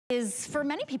is for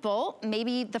many people,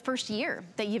 maybe the first year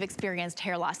that you've experienced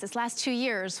hair loss. This last 2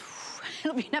 years,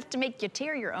 it'll be enough to make you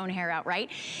tear your own hair out,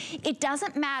 right? It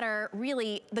doesn't matter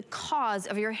really the cause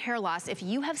of your hair loss. If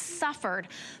you have suffered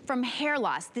from hair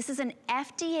loss, this is an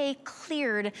FDA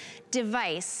cleared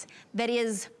device that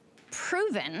is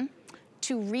proven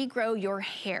to regrow your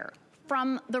hair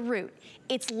from the root.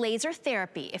 It's laser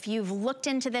therapy. If you've looked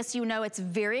into this, you know it's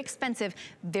very expensive,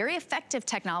 very effective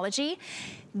technology.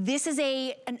 This is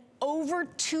an over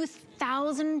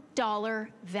 $2,000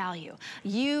 value.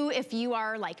 If you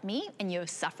are like me and you have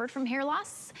suffered from hair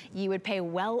loss, you would pay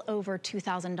well over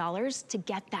 $2,000 to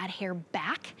get that hair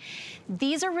back.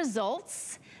 These are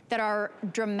results that are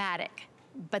dramatic,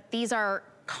 but these are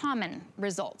common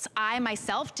results. I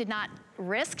myself did not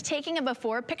risk taking a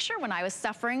before picture when I was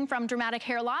suffering from dramatic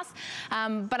hair loss,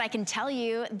 but I can tell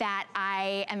you that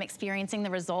I am experiencing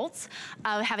the results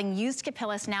of having used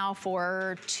Capillus now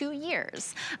for 2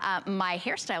 years. My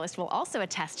hairstylist will also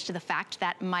attest to the fact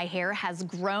that my hair has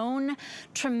grown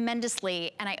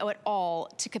tremendously, and I owe it all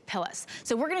to Capillus.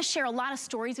 So we're gonna share a lot of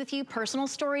stories with you, personal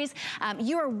stories.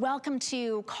 You are welcome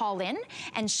to call in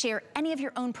and share any of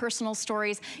your own personal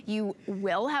stories. You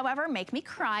will, however, make me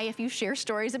cry if you share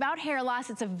stories about hair loss.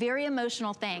 It's a very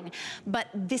emotional thing, but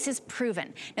this is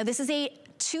proven. Now, this is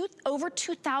over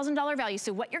 $2,000 value.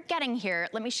 So what you're getting here,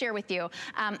 let me share with you.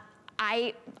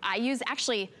 I use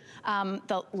actually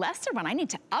the lesser one. I need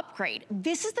to upgrade.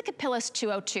 This is the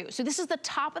Capillus202. So this is the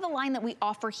top of the line that we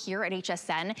offer here at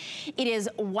HSN. It is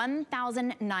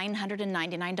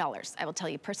 $1,999. I will tell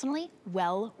you personally,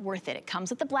 well worth it. It comes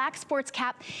with the black sports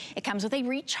cap. It comes with a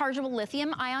rechargeable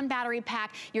lithium-ion battery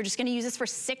pack. You're just gonna use this for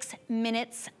 6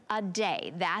 minutes a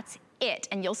day. That's it,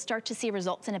 and you'll start to see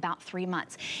results in about 3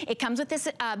 months. It comes with this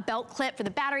belt clip for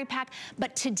the battery pack,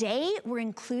 but today we're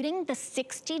including the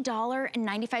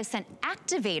 $60.95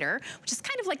 Activator, which is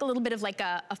kind of like a little bit of like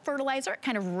a fertilizer. It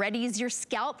kind of readies your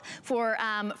scalp for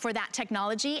that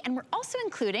technology. And we're also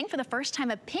including, for the first time,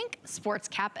 a pink sports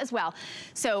cap as well.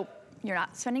 So you're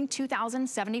not spending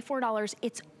 $2,074.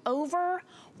 It's over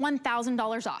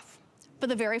 $1,000 off. For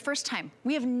the very first time.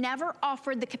 We have never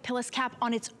offered the Capillus cap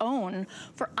on its own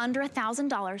for under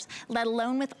 $1,000, let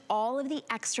alone with all of the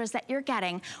extras that you're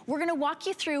getting. We're gonna walk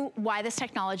you through why this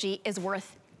technology is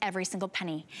worth every single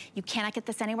penny. You cannot get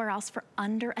this anywhere else for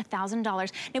under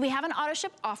 $1,000. Now we have an auto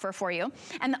ship offer for you,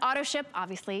 and the auto ship,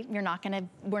 obviously, we're not gonna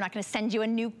send you a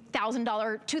new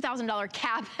 $2,000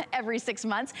 cap every 6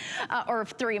 months or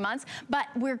 3 months, but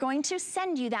we're going to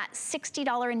send you that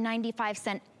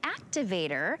 $60.95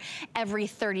 Activator every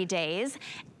 30 days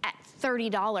at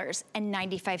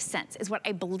 $30.95 is what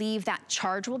I believe that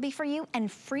charge will be for you,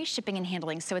 and free shipping and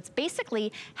handling. So it's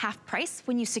basically half price.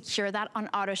 When you secure that on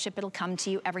auto ship, it'll come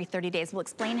to you every 30 days. We'll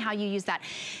explain how you use that.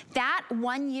 That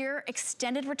 1-year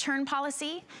extended return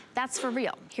policy, that's for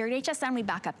real. Here at HSN, we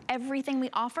back up everything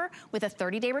we offer with a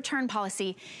 30-day return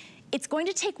policy. It's going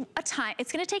to take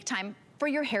time for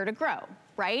your hair to grow,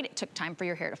 right? It took time for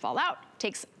your hair to fall out. It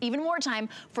takes even more time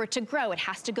for it to grow. It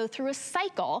has to go through a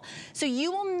cycle. So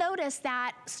you will notice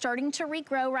that starting to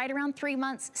regrow right around 3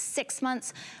 months, 6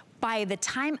 months. By the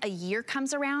time a year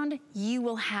comes around, you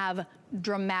will have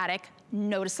dramatic,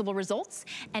 noticeable results.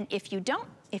 And if you don't,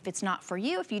 if it's not for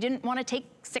you, if you didn't want to take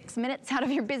 6 minutes out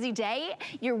of your busy day,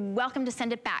 you're welcome to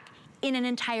send it back in an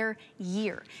entire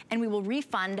year, and we will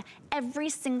refund every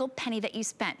single penny that you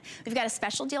spent. We've got a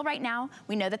special deal right now.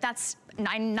 We know that that's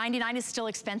 $9.99 is still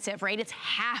expensive, right? It's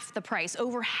half the price,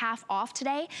 over half off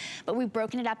today, but we've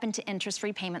broken it up into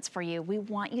interest-free payments for you. We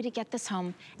want you to get this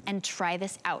home and try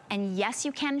this out. And yes,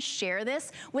 you can share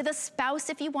this with a spouse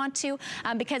if you want to,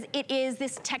 because it is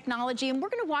this technology, and we're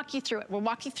gonna walk you through it. We'll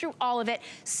walk you through all of it.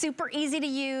 Super easy to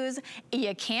use.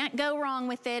 You can't go wrong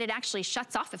with it. It actually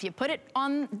shuts off if you put it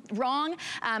on wrong.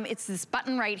 It's this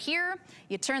button right here.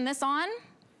 You turn this on.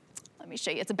 Let me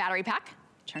show you. It's a battery pack.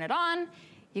 Turn it on.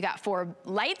 You got 4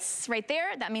 lights right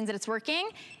there. That means that it's working.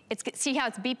 See how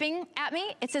it's beeping at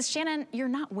me? It says, Shannon, you're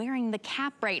not wearing the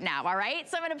cap right now, all right?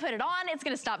 So I'm gonna put it on, it's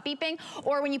gonna stop beeping.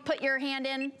 Or when you put your hand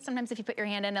in, sometimes if you put your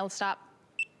hand in, it'll stop.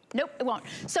 Nope, it won't.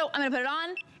 So I'm gonna put it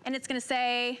on, and it's gonna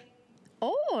say,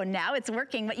 oh, now it's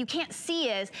working. What you can't see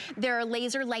is there are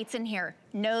laser lights in here.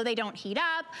 No, they don't heat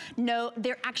up. No,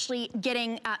 they're actually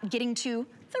getting to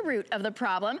the root of the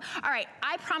problem. All right,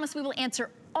 I promise we will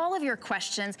answer all of your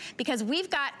questions, because we've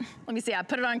got, let me see, I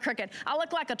put it on crooked. I'll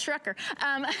look like a trucker.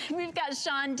 We've got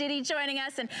Sean Diddy joining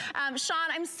us. And Sean,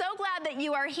 I'm so glad that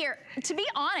you are here. To be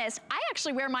honest, I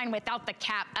actually wear mine without the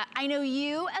cap. I know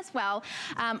you as well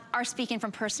are speaking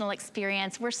from personal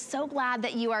experience. We're so glad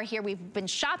that you are here. We've been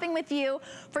shopping with you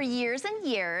for years and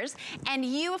years. And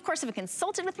you, of course, have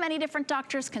consulted with many different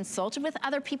doctors, consulted with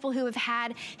other people who have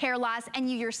had hair loss, and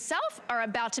you yourself are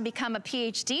about to become a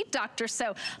PhD doctor.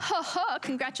 So,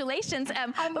 congratulations.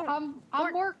 I'm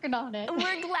working on it.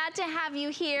 We're glad to have you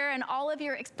here and all of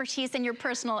your expertise and your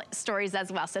personal stories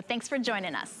as well. So thanks for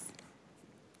joining us.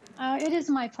 It is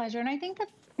my pleasure. And I think the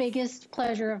biggest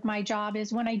pleasure of my job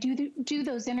is when I do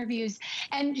those interviews.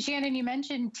 And Shannon, you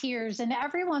mentioned tears, and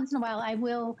every once in a while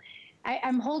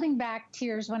I'm holding back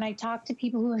tears when I talk to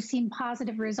people who have seen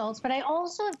positive results, but I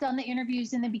also have done the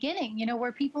interviews in the beginning, you know,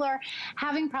 where people are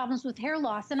having problems with hair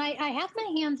loss. And I have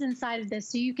my hands inside of this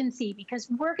so you can see, because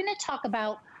we're going to talk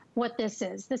about what this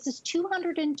is. This is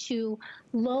 202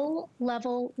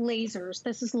 low-level lasers.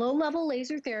 This is low-level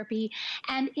laser therapy,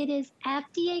 and it is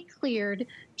FDA cleared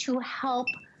to help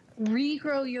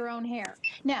regrow your own hair.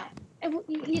 Now,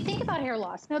 you think about hair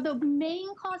loss. Now, the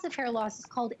main cause of hair loss is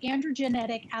called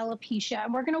androgenetic alopecia,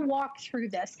 and we're going to walk through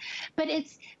this. But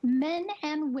it's men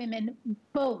and women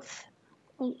both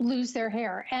lose their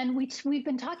hair. And we've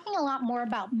been talking a lot more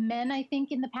about men, I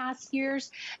think, in the past years,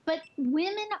 but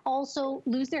women also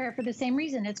lose their hair for the same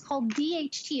reason. It's called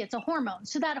DHT. It's a hormone.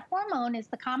 So that hormone is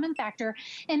the common factor,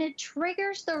 and it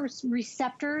triggers those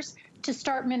receptors to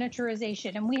start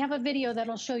miniaturization. And we have a video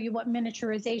that'll show you what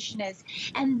miniaturization is.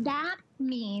 And that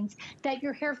means that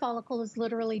your hair follicle is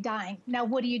literally dying. Now,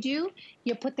 what do?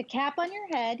 You put the cap on your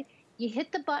head, you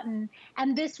hit the button,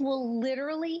 and this will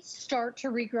literally start to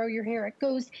regrow your hair. It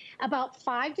goes about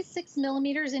 5 to 6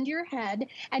 millimeters into your head,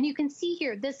 and you can see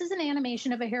here, this is an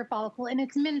animation of a hair follicle, and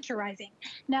it's miniaturizing.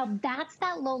 Now, that's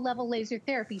that low-level laser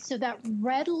therapy. So that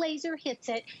red laser hits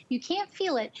it. You can't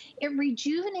feel it. It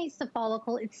rejuvenates the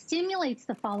follicle. It stimulates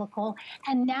the follicle,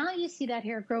 and now you see that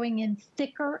hair growing in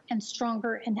thicker and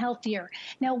stronger and healthier.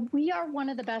 Now, we are one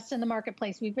of the best in the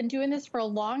marketplace. We've been doing this for a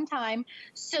long time.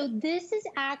 So this is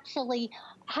actually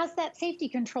has that safety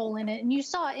control in it. And you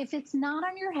saw, if it's not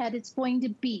on your head, it's going to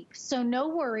beep. So no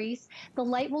worries. The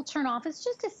light will turn off. It's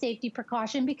just a safety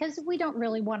precaution because we don't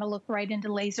really want to look right into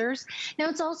lasers. Now,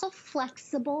 it's also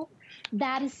flexible.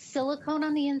 That is silicone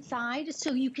on the inside.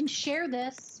 So you can share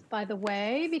this, by the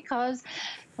way, because,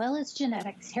 well, it's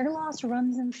genetics. Hair loss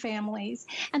runs in families.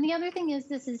 And the other thing is,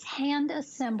 this is hand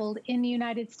assembled in the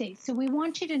United States. So we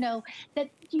want you to know that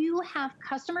you have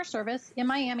customer service in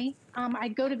Miami. I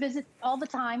go to visit all the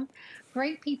time.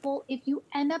 Great people. If you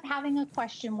end up having a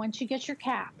question once you get your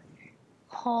cap,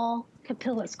 call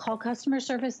Capillus, call customer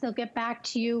service. They'll get back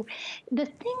to you. The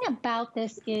thing about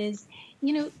this is,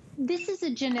 you know, this is a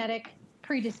genetic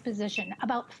predisposition.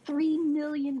 About 3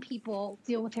 million people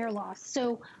deal with hair loss.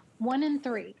 So 1 in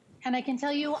 3. And I can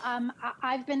tell you,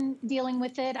 I've been dealing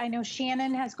with it. I know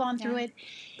Shannon has gone through it.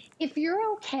 If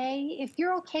you're okay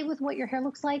with what your hair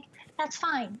looks like, that's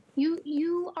fine.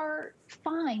 You are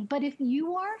fine. But if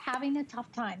you are having a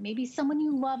tough time, maybe someone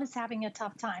you love is having a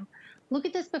tough time, look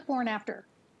at this before and after.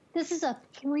 This is a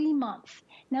 3-month.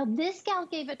 Now, this gal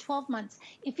gave it 12 months.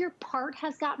 If your part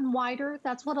has gotten wider,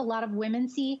 that's what a lot of women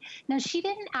see. Now, she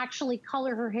didn't actually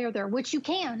color her hair there, which you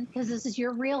can, because this is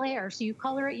your real hair. So you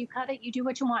color it, you cut it, you do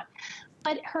what you want.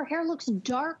 But her hair looks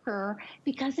darker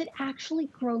because it actually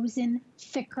grows in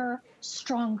thicker,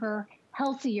 stronger,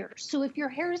 healthier. So if your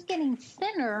hair is getting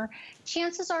thinner,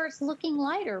 chances are it's looking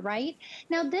lighter, right?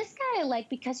 Now, this guy I like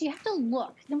because you have to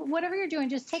look. Whatever you're doing,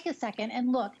 just take a second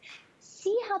and look.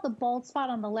 See how the bald spot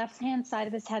on the left-hand side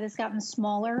of his head has gotten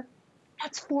smaller?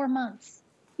 That's 4 months.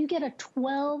 You get a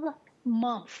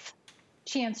 12-month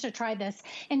chance to try this.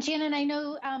 And Shannon, I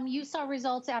know you saw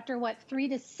results after, what, 3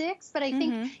 to 6? But I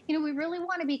think, you know, we really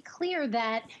want to be clear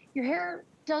that your hair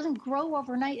doesn't grow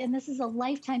overnight, and this is a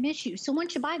lifetime issue. So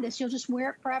once you buy this, you'll just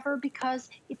wear it forever, because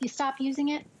if you stop using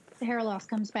it, the hair loss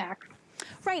comes back.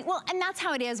 Right, well, and that's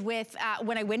how it is with,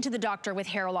 when I went to the doctor with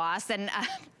hair loss, and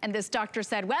this doctor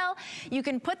said, well, you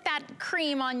can put that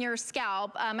cream on your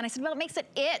scalp, and I said, well, it makes it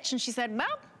itch, and she said,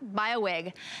 well, buy a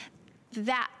wig.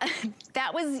 That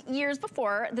was years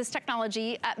before this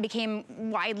technology became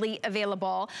widely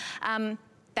available.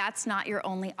 that's not your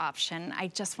only option. I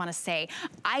just wanna say,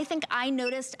 I think I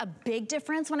noticed a big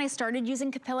difference when I started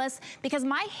using Capillus because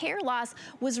my hair loss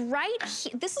was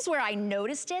this is where I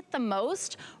noticed it the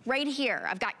most, right here.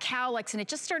 I've got cowlicks and it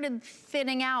just started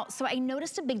thinning out. So I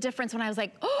noticed a big difference when I was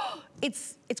like, oh,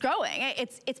 it's growing,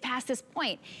 it's past this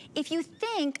point. If you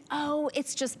think, oh,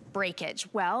 it's just breakage,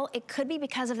 well, it could be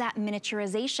because of that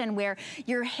miniaturization where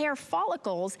your hair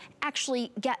follicles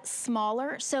actually get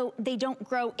smaller so they don't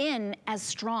grow in as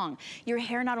strong. Your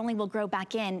hair not only will grow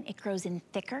back in, it grows in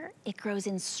thicker, it grows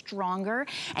in stronger,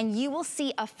 and you will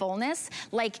see a fullness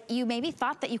like you maybe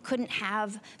thought that you couldn't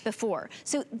have before.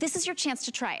 So this is your chance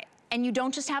to try it. And you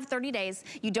don't just have 30 days,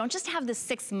 you don't just have the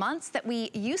 6 months that we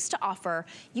used to offer,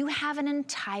 you have an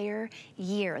entire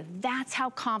year. That's how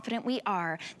confident we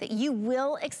are that you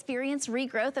will experience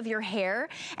regrowth of your hair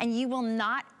and you will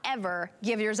not ever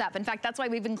give yours up. In fact, that's why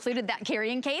we've included that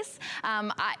carrying case.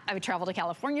 I would travel to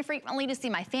California frequently to see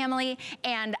my family,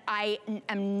 and I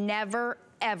am never,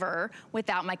 ever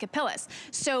without my Capillus.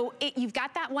 So you've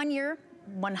got that 1 year,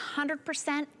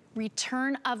 100%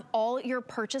 return of all your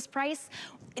purchase price.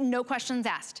 No questions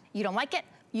asked. You don't like it,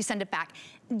 you send it back.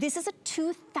 This is a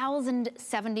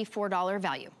 $2,074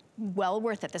 value. Well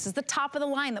worth it. This is the top of the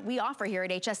line that we offer here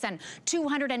at HSN.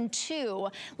 202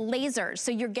 lasers.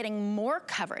 So you're getting more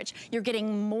coverage. You're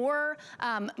getting more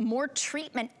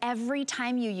treatment every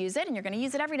time you use it, and you're gonna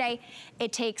use it every day.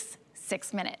 It takes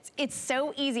 6 minutes. It's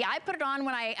so easy. I put it on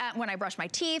when I brush my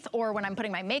teeth or when I'm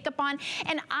putting my makeup on.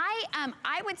 And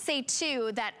I would say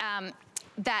too that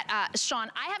Sean,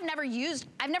 I've never used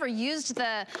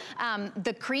the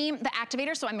cream, the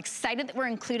activator, so I'm excited that we're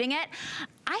including it.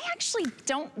 I actually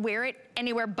don't wear it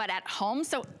anywhere but at home,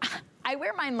 so I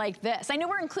wear mine like this. I know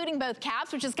we're including both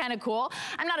caps, which is kind of cool.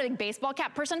 I'm not a big baseball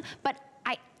cap person, but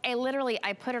I literally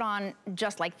put it on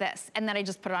just like this, and then I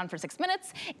just put it on for 6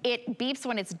 minutes. It beeps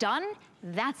when it's done.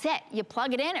 That's it. You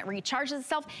plug it in, it recharges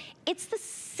itself. It's the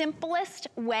simplest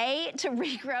way to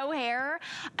regrow hair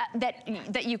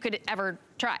that you could ever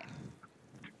try.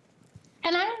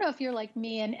 And I don't know if you're like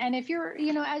me, and if you're,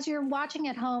 as you're watching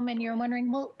at home and you're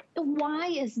wondering, well, why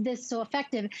is this so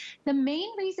effective? The main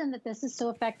reason that this is so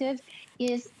effective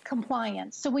is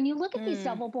compliance. So when you look at these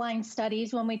double-blind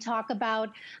studies, when we talk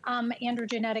about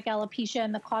androgenetic alopecia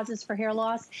and the causes for hair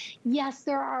loss, yes,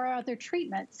 there are other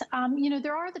treatments.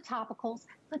 There are the topicals,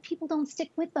 but people don't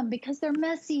stick with them because they're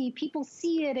messy. People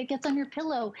see it, it gets on your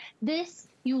pillow. This,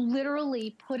 you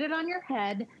literally put it on your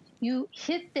head, you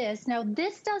hit this. Now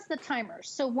this does the timer.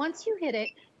 So once you hit it,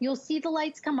 you'll see the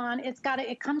lights come on.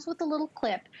 It comes with a little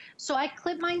clip. So I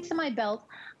clip mine to my belt.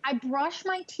 I brush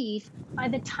my teeth. By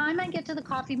the time I get to the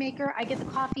coffee maker, I get the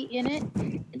coffee in it.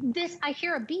 I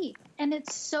hear a beep, and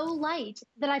it's so light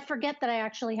that I forget that I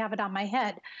actually have it on my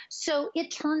head. So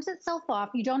it turns itself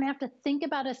off. You don't have to think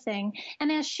about a thing.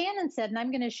 And as Shannon said, and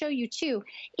I'm going to show you too,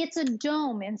 it's a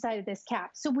dome inside of this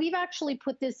cap. So we've actually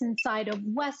put this inside of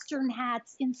Western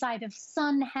hats, inside of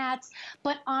sun hats,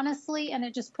 but honestly, and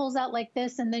it just pulls out like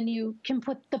this, and then you can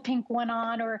put the pink one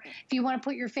on, or if you want to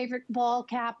put your favorite ball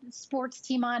cap, sports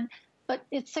team on, but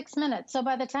it's 6 minutes. So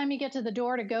by the time you get to the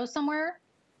door to go somewhere,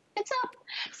 it's up.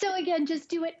 So again, just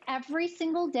do it every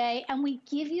single day. And we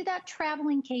give you that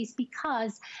traveling case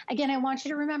because, again, I want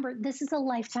you to remember, this is a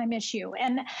lifetime issue.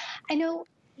 And I know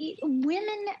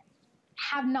women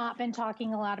have not been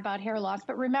talking a lot about hair loss,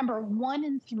 but remember, 1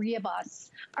 in 3 of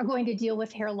us are going to deal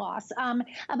with hair loss.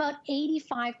 About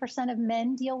 85% of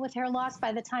men deal with hair loss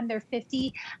by the time they're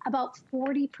 50. About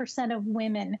 40% of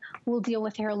women will deal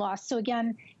with hair loss. So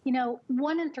again,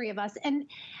 1 in 3 of us. And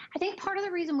I think part of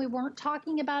the reason we weren't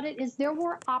talking about it is there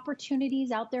were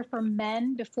opportunities out there for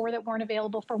men before that weren't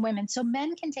available for women. So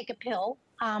men can take a pill.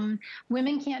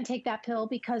 Women can't take that pill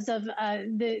because of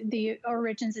the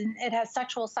origins, and it has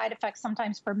sexual side effects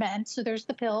sometimes for men. So there's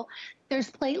the pill.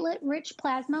 There's platelet-rich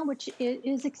plasma, which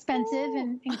is expensive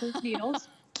and includes needles.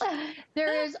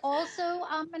 There is also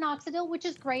minoxidil, which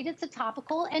is great. It's a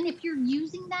topical. And if you're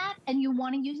using that and you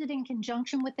want to use it in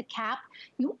conjunction with the cap,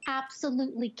 you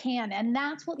absolutely can. And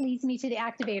that's what leads me to the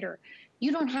activator.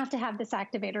 You don't have to have this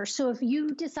activator. So if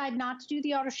you decide not to do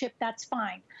the auto ship, that's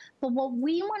fine. But what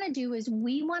we want to do is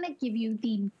we want to give you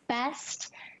the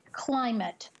best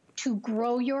climate to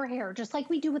grow your hair, just like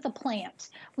we do with a plant.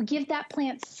 We give that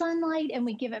plant sunlight, and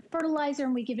we give it fertilizer,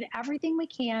 and we give it everything we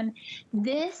can.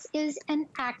 This is an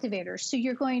activator. So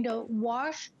you're going to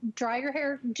wash, dry your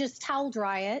hair, just towel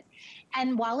dry it.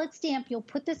 And while it's damp, you'll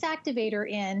put this activator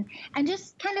in and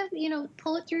just kind of,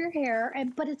 pull it through your hair.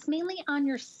 But it's mainly on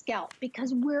your scalp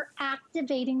because we're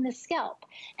activating the scalp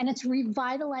and it's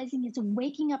revitalizing, it's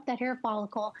waking up that hair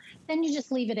follicle. Then you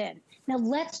just leave it in. Now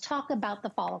let's talk about the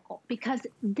follicle because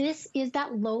this is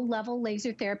that low-level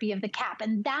laser therapy of the cap.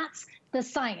 And that's the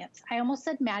science. I almost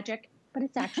said magic, but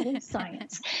it's actually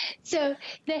science. So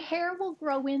the hair will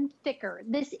grow in thicker.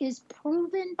 This is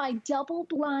proven by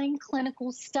double-blind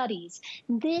clinical studies.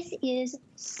 This is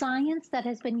science that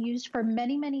has been used for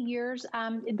many, many years.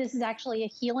 This is actually a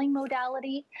healing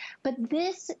modality, but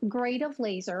this grade of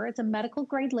laser, it's a medical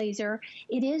grade laser,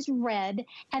 it is red,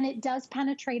 and it does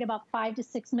penetrate about 5 to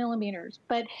 6 millimeters.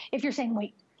 But if you're saying,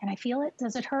 wait, can I feel it?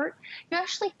 Does it hurt? You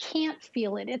actually can't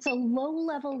feel it. It's a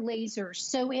low-level laser,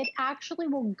 so it actually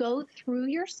will go through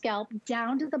your scalp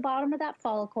down to the bottom of that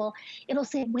follicle. It'll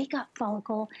say, wake up,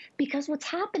 follicle, because what's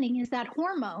happening is that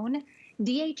hormone,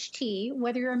 DHT,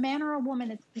 whether you're a man or a woman,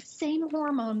 it's the same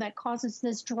hormone that causes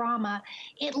this drama.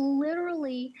 It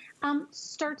literally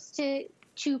starts to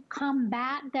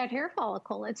combat that hair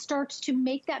follicle. It starts to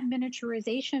make that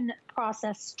miniaturization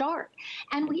process start.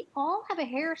 And we all have a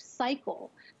hair cycle.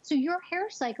 So your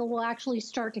hair cycle will actually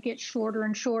start to get shorter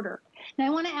and shorter. Now I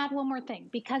want to add one more thing,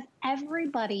 because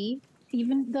everybody,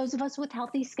 even those of us with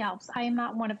healthy scalps, I am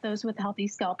not one of those with healthy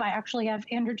scalp. I actually have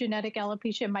androgenetic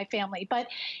alopecia in my family. But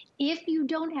if you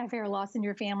don't have hair loss in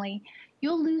your family,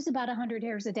 you'll lose about 100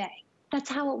 hairs a day. That's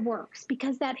how it works,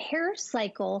 because that hair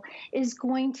cycle is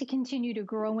going to continue to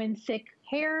grow in thick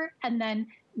hair, and then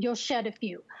you'll shed a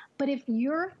few. But if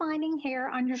you're finding hair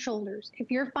on your shoulders, if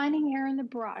you're finding hair in the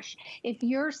brush, if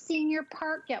you're seeing your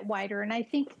part get wider, and I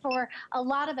think for a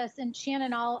lot of us, and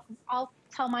Shannon, I'll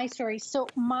tell my story. So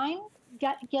mine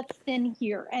gets thin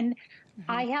here, and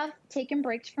I have taken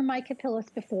breaks from my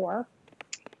Capillus before,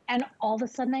 and all of a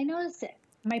sudden I notice it.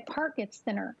 My part gets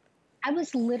thinner. I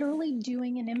was literally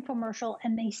doing an infomercial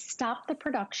and they stopped the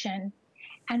production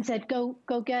and said, go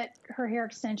get her hair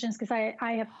extensions, because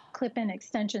I have clip-in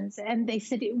extensions. And they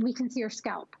said, we can see her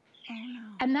scalp. Oh, no.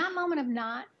 And that moment of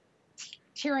not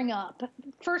tearing up,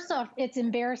 first off, it's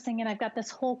embarrassing and I've got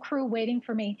this whole crew waiting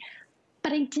for me,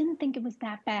 but I didn't think it was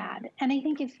that bad. And I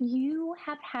think if you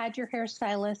have had your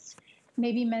hairstylist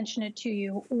maybe mention it to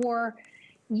you, or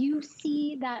you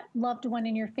see that loved one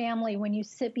in your family when you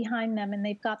sit behind them and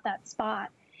they've got that spot,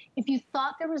 if you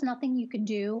thought there was nothing you could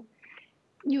do,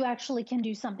 you actually can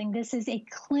do something. This is a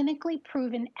clinically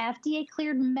proven,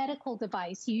 FDA-cleared medical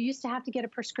device. You used to have to get a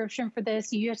prescription for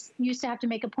this. You used to have to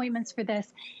make appointments for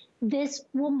this. This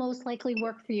will most likely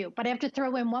work for you. But I have to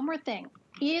throw in one more thing.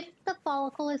 If the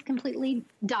follicle is completely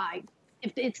dyed,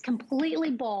 if it's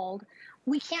completely bald,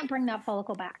 we can't bring that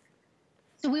follicle back.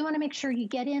 So we want to make sure you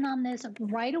get in on this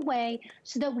right away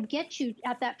so that we get you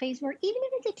at that phase where even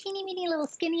if it's a teeny, weeny little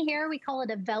skinny hair, we call it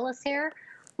a vellus hair,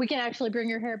 we can actually bring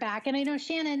your hair back. And I know,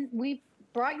 Shannon, we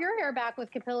brought your hair back with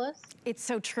Capillus. It's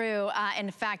so true. In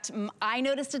fact, I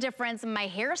noticed a difference. My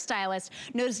hairstylist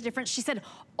noticed a difference. She said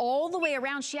all the way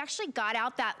around, she actually got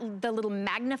out the little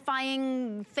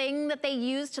magnifying thing that they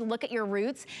use to look at your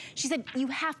roots. She said, you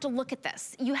have to look at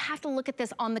this. You have to look at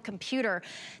this on the computer.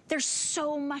 There's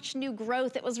so much new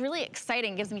growth. It was really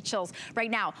exciting. Gives me chills right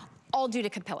now. All due to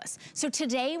Capillus. So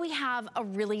today we have a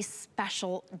really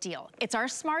special deal. It's our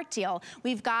smart deal.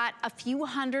 We've got a few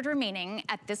hundred remaining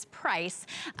at this price.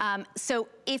 So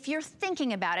if you're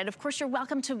thinking about it, of course you're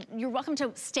welcome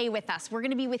to stay with us. We're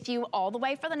gonna be with you all the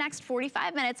way for the next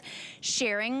 45 minutes,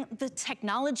 sharing the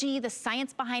technology, the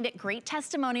science behind it, great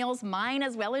testimonials, mine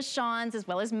as well as Sean's, as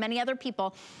well as many other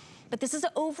people. But this is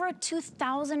over a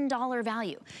 $2,000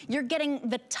 value. You're getting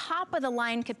the top of the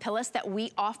line Capillus that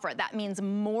we offer. That means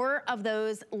more of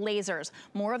those lasers,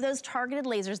 more of those targeted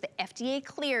lasers, the FDA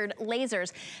cleared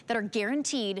lasers that are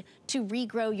guaranteed to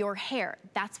regrow your hair.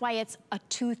 That's why it's a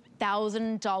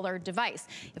 $2,000 device.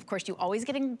 Of course, you always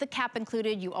get the cap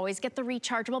included, you always get the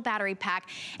rechargeable battery pack,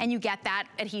 and you get that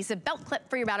adhesive belt clip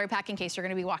for your battery pack in case you're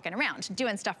gonna be walking around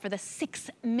doing stuff for the 6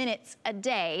 minutes a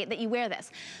day that you wear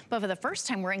this. But for the first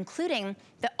time, we're including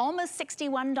the almost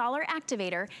 $61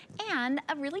 activator and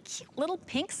a really cute little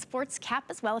pink sports cap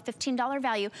as well, a $15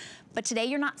 value. But today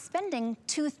you're not spending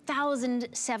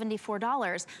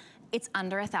 $2,074. It's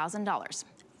under $1,000.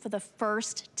 For the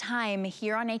first time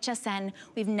here on HSN,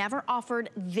 we've never offered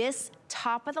this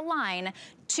top of the line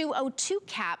 202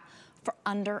 cap for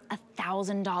under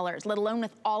 $1,000, let alone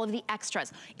with all of the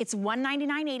extras. It's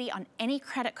 $199.80 on any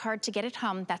credit card to get it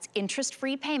home. That's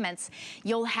interest-free payments.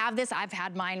 You'll have this, I've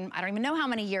had mine, I don't even know how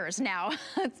many years now.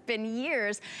 It's been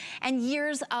years and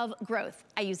years of growth.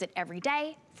 I use it every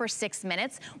day for 6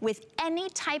 minutes. With any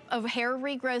type of hair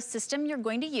regrowth system you're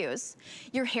going to use,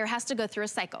 your hair has to go through a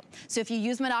cycle. So if you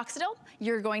use minoxidil,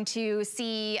 you're going to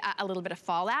see a little bit of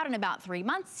fallout in about 3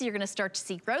 months. You're gonna start to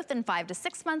see growth in 5 to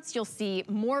 6 months. You'll see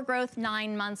more growth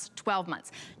 9 months, 12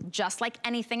 months. Just like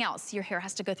anything else, your hair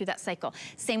has to go through that cycle.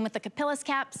 Same with the Capillus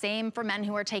cap, same for men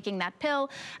who are taking that pill,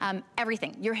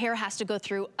 everything. Your hair has to go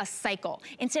through a cycle.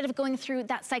 Instead of going through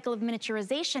that cycle of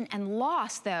miniaturization and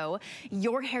loss though,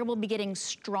 your hair will be getting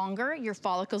stronger, your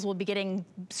follicles will be getting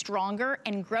stronger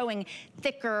and growing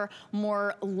thicker,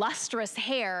 more lustrous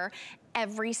hair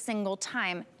every single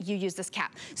time you use this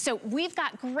cap. So we've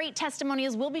got great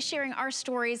testimonials. We'll be sharing our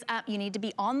stories. You need to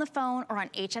be on the phone or on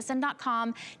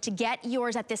hsn.com to get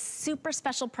yours at this super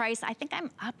special price. I think I'm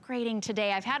upgrading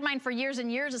today. I've had mine for years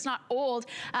and years. It's not old.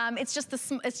 It's just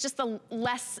the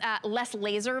less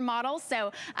laser model.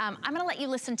 So I'm gonna let you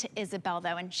listen to Isabel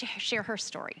though and share her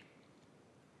story.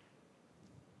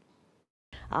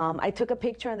 I took a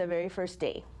picture on the very first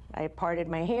day. I parted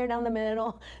my hair down the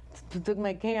middle, took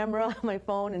my camera, my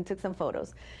phone, and took some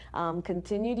photos.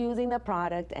 Continued using the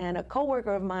product, and a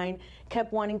coworker of mine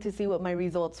kept wanting to see what my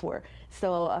results were.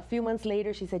 So a few months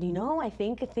later, she said, you know, I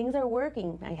think things are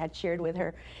working. I had shared with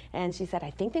her, and she said,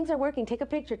 I think things are working. Take a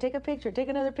picture, take a picture, take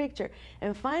another picture.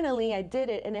 And finally, I did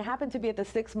it, and it happened to be at the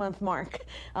 6-month mark,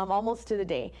 almost to the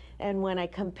day. And when I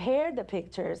compared the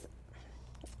pictures,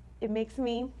 it makes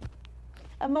me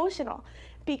emotional,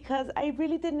 because I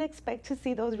really didn't expect to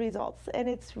see those results. And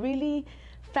it's really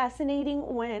fascinating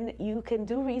when you can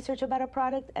do research about a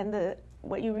product and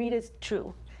what you read is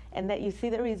true, and that you see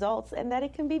the results, and that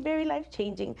it can be very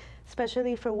life-changing,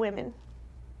 especially for women.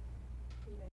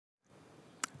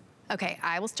 Okay,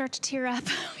 I will start to tear up.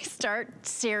 We start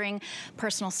sharing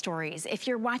personal stories. If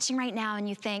you're watching right now and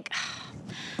you think,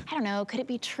 I don't know, could it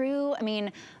be true? I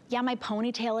mean, yeah, my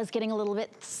ponytail is getting a little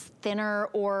bit thinner,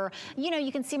 or, you know,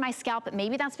 you can see my scalp, but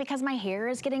maybe that's because my hair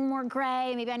is getting more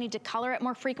gray. Maybe I need to color it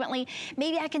more frequently.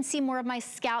 Maybe I can see more of my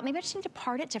scalp. Maybe I just need to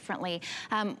part it differently.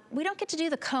 We don't get to do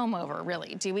the comb over,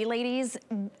 really, do we, ladies?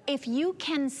 If you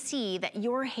can see that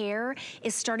your hair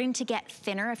is starting to get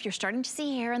thinner, if you're starting to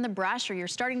see hair in the brush, or you're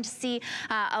starting to see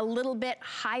a little bit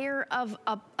higher of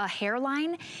a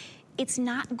hairline, it's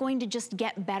not going to just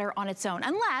get better on its own,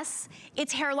 unless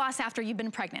it's hair loss after you've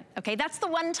been pregnant, okay? That's the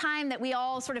one time that we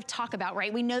all sort of talk about,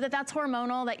 right? We know that that's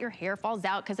hormonal, that your hair falls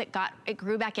out because it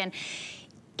grew back in.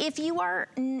 If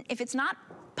it's not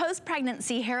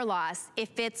post-pregnancy hair loss,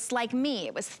 if it's like me,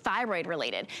 it was thyroid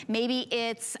related, maybe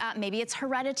it's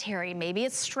hereditary, maybe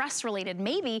it's stress related,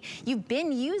 maybe you've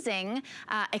been using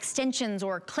extensions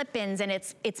or clip-ins and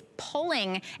it's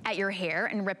pulling at your hair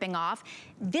and ripping off.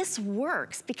 This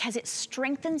works because it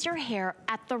strengthens your hair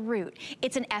at the root.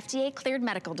 It's an FDA cleared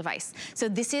medical device. So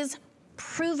this is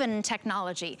proven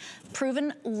technology,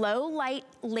 proven low light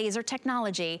laser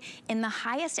technology in the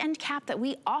highest end cap that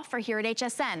we offer here at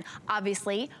HSN.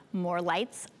 Obviously, more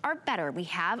lights are better. We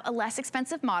have a less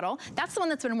expensive model. That's the one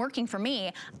that's been working for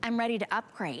me. I'm ready to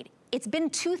upgrade. It's been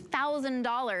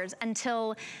 $2,000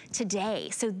 until today.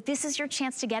 So this is your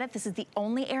chance to get it. This is the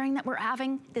only airing that we're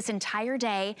having this entire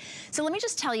day. So let me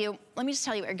just tell you what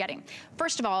you're getting.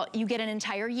 First of all, you get an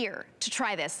entire year to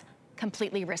try this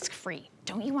completely risk-free.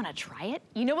 Don't you want to try it?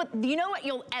 You know what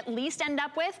you'll at least end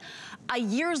up with? A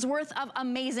year's worth of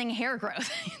amazing hair growth.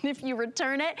 If you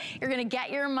return it, you're gonna get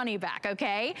your money back,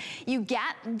 okay? You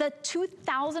get the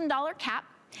 $2,000 cap.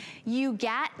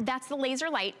 That's the laser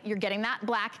light. You're getting that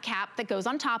black cap that goes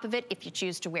on top of it if you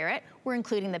choose to wear it. We're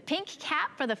including the pink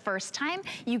cap for the first time.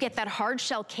 You get that hard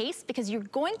shell case because you're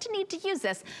going to need to use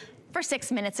this for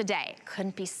 6 minutes a day.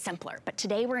 Couldn't be simpler. But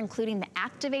today we're including the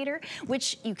Activator,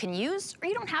 which you can use or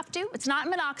you don't have to. It's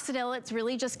not minoxidil. It's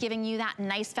really just giving you that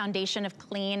nice foundation of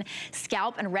clean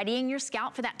scalp and readying your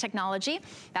scalp for that technology.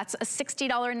 That's a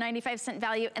 $60.95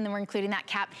 value, and then we're including that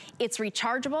cap. It's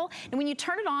rechargeable, and when you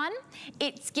turn it on,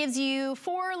 it gives you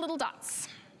 4 little dots,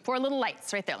 4 little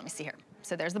lights right there. Let me see here.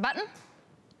 So there's the button.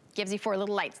 Gives you 4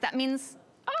 little lights. That means,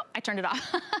 oh, I turned it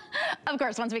off. Of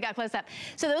course, once we got close up.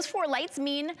 So those 4 lights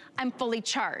mean I'm fully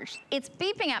charged. It's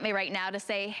beeping at me right now to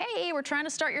say, hey, we're trying to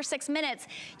start your 6 minutes.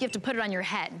 You have to put it on your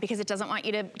head because it doesn't want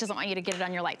you to get it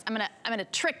on your lights. I'm gonna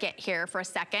trick it here for a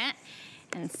second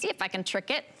and see if I can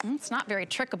trick it. It's not very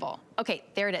trickable. Okay,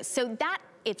 there it is. So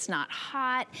it's not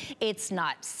hot, it's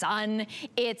not sun,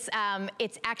 it's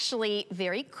actually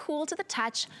very cool to the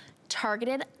touch,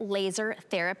 targeted laser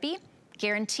therapy,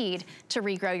 guaranteed to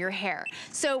regrow your hair.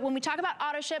 So when we talk about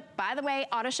auto ship, by the way,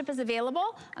 auto ship is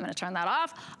available. I'm gonna turn that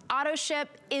off. Auto ship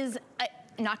is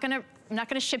not gonna I'm not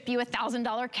gonna ship you a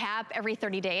 $1,000 cap every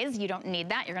 30 days. You don't need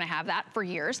that. You're gonna have that for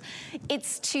years.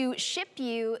 It's to ship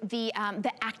you the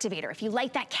Activator. If you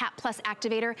like that Cap Plus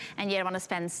Activator and you don't wanna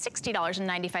spend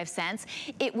 $60.95,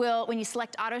 it will, when you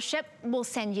select auto ship, we'll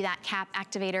send you that Cap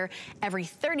Activator every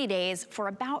 30 days for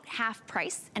about half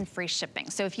price and free shipping.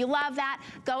 So if you love that,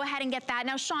 go ahead and get that.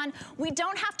 Now, Sean, we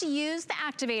don't have to use the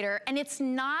Activator, and it's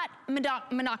not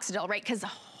minoxidil, right? Because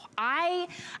I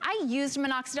used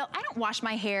minoxidil. I don't wash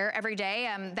my hair every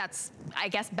day. That's, I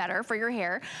guess, better for your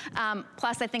hair.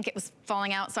 Plus, I think it was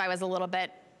falling out, so I was a little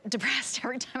bit depressed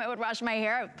every time I would wash my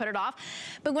hair. I would put it off.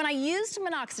 But when I used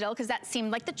minoxidil, because that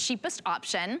seemed like the cheapest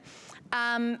option,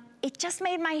 it just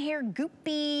made my hair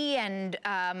goopy, and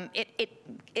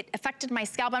it affected my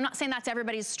scalp. I'm not saying that's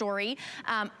everybody's story,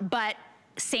 but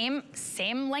same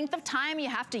length of time. You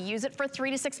have to use it for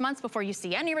 3 to 6 months before you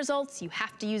see any results. You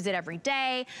have to use it every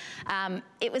day.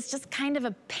 It was just kind of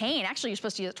a pain. Actually, you're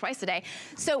supposed to use it twice a day.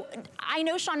 So I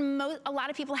know, Sean, a lot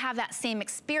of people have that same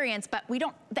experience, but we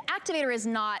don't, the Activator is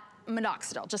not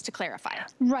minoxidil, just to clarify.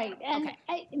 Right. And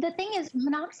the thing is,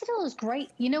 minoxidil is great.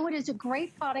 You know, it is a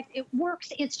great product. It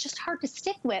works. It's just hard to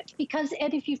stick with because,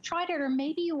 and if you've tried it or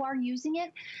maybe you are using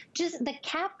it, just the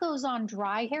cap goes on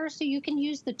dry hair, so you can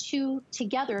use the two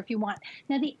together if you want.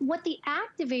 Now, what the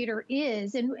Activator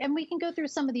is, and we can go through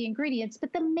some of the ingredients,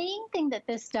 but the main thing that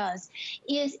this does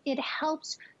is it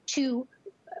helps to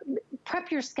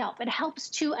prep your scalp. It helps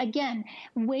to, again,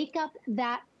 wake up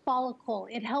that follicle.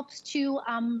 It helps to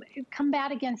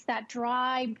combat against that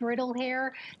dry, brittle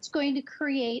hair. It's going to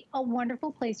create a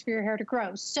wonderful place for your hair to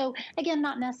grow. So again,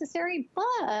 not necessary,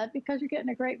 but because you're getting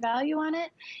a great value on it,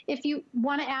 if you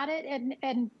want to add it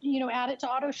and you know, add it to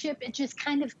auto ship, it just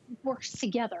kind of works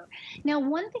together. Now,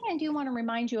 one thing I do want to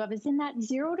remind you of is in that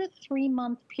 0 to 3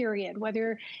 month period,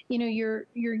 whether you know you're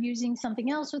using something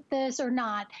else with this or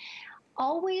not,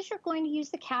 always you're going to use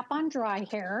the cap on dry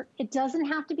hair. It doesn't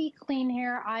have to be clean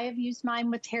hair. I have used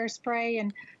mine with hairspray,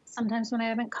 and sometimes when I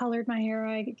haven't colored my hair,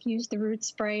 I use the root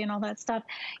spray and all that stuff.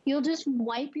 You'll just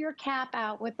wipe your cap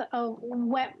out with a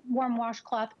wet, warm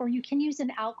washcloth, or you can use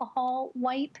an alcohol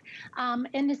wipe.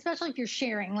 And especially if you're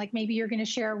sharing, like maybe you're going to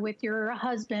share with your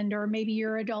husband or maybe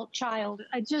your adult child,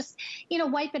 just, you know,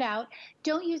 wipe it out.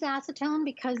 Don't use acetone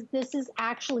because this is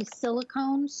actually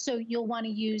silicone, so you'll want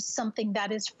to use something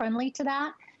that is friendly to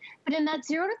that. But in that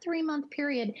 0 to 3 month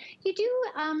period, you do,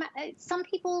 some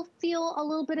people feel a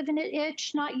little bit of an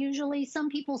itch, not usually. Some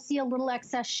people see a little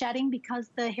excess shedding because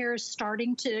the hair is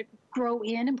starting to grow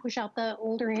in and push out the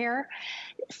older hair.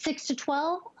 6 to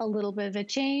 12, a little bit of a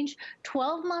change.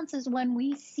 12 months is when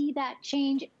we see that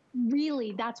change.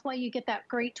 Really, that's why you get that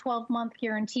great 12-month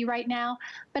guarantee right now.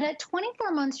 But at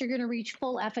 24 months, you're going to reach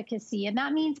full efficacy. And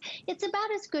that means it's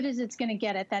about as good as it's going to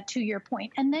get at that 2-year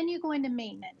point. And then you go into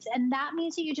maintenance. And that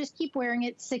means that you just keep wearing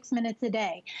it 6 minutes a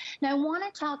day. Now, I want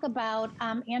to talk about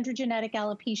androgenetic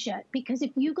alopecia, because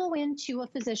if you go into a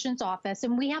physician's office,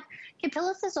 and we have,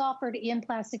 Capillus is offered in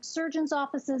plastic surgeons'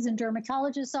 offices and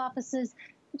dermatologists' offices,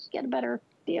 just get a better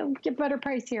get better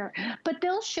price here, but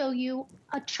they'll show you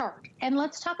a chart. And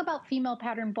let's talk about female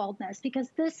pattern baldness, because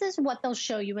this is what they'll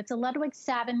show you. It's a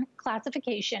Ludwig-Savin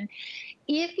classification.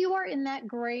 If you are in that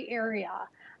gray area,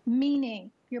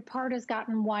 meaning your part has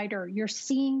gotten wider, you're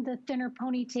seeing the thinner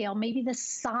ponytail, maybe the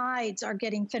sides are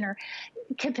getting thinner,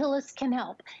 Capillus can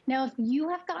help. Now, if you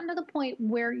have gotten to the point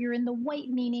where you're in the white,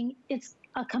 meaning it's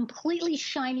a completely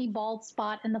shiny bald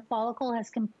spot and the follicle has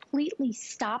completely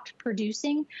stopped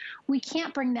producing, we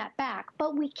can't bring that back,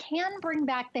 but we can bring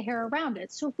back the hair around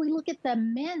it. So if we look at the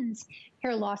men's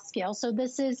hair loss scale, so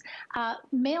this is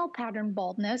male pattern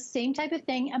baldness, same type of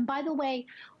thing. And by the way,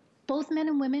 both men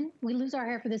and women, we lose our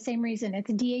hair for the same reason. It's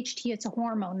a DHT, it's a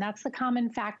hormone. That's the common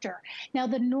factor. Now,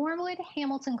 the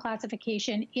Norwood-Hamilton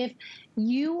classification, if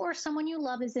you or someone you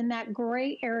love is in that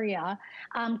gray area,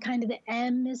 kind of the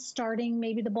M is starting,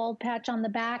 maybe the bald patch on the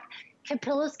back,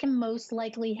 Capillus can most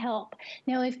likely help.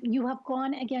 Now, if you have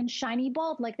gone, again, shiny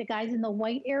bald, like the guys in the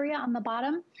white area on the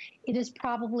bottom, it is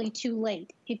probably too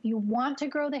late. If you want to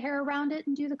grow the hair around it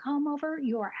and do the comb over,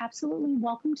 you are absolutely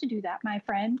welcome to do that, my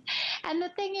friend. And the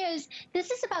thing is, this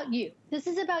is about you. This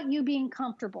is about you being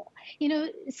comfortable. You know,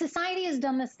 society has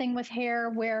done this thing with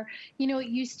hair where, you know, it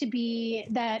used to be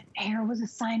that hair was a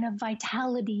sign of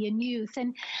vitality and youth.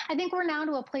 And I think we're now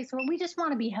to a place where we just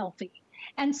want to be healthy.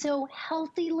 And so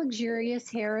healthy, luxurious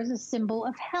hair is a symbol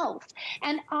of health.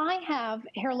 And I have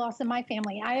hair loss in my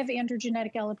family. I have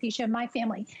androgenetic alopecia in my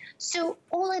family. So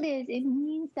all it is, it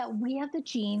means that we have the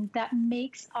gene that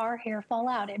makes our hair fall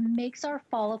out. It makes our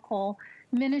follicle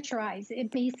miniaturize.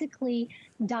 It basically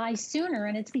dies sooner.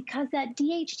 And it's because that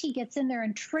DHT gets in there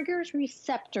and triggers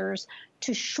receptors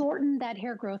to shorten that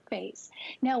hair growth phase.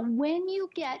 Now, when you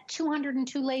get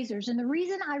 202 lasers, and the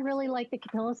reason I really like the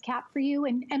Capillus cap for you,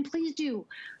 and please do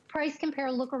price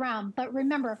compare, look around. But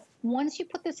remember, once you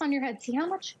put this on your head, see how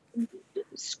much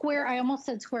square, I almost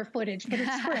said square footage, but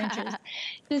it's square inches.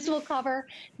 This will cover.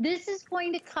 This is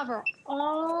going to cover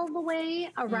all the way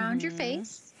around your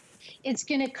face. It's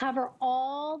going to cover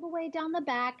all the way down the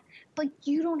back, but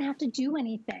you don't have to do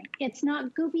anything. It's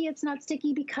not goopy, it's not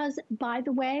sticky, because, by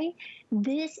the way,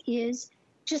 this is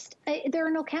just, there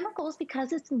are no chemicals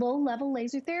because it's low-level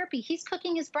laser therapy. He's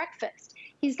cooking his breakfast.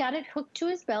 He's got it hooked to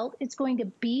his belt. It's going to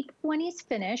beep when he's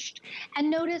finished. And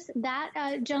notice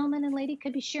that gentleman and lady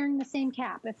could be sharing the same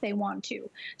cap if they want to.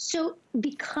 So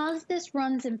because this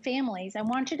runs in families, I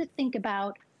want you to think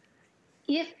about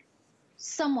if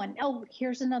someone, oh,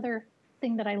 here's another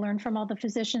thing that I learned from all the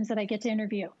physicians that I get to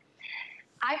interview.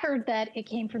 I heard that it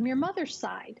came from your mother's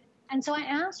side. And so I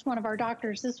asked one of our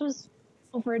doctors, this was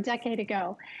over a decade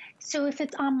ago. So if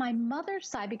it's on my mother's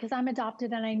side, because I'm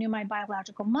adopted and I knew my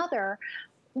biological mother,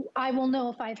 I will know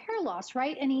if I have hair loss,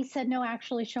 right? And he said, no,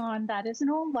 actually, Sean, that is an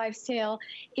old wives' tale.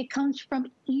 It comes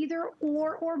from either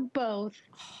or both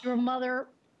your mother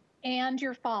and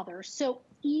your father. So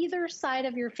either side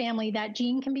of your family, that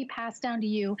gene can be passed down to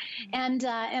you. And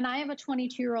I have a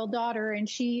 22-year-old daughter, and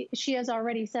she has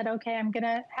already said, okay, I'm going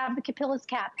to have the Capillus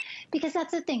cap, because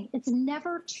that's the thing. It's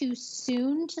never too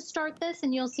soon to start this,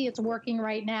 and you'll see it's working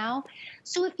right now.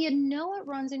 So if you know it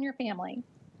runs in your family,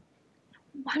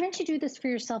 why don't you do this for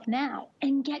yourself now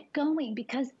and get going?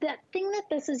 Because the thing that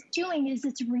this is doing is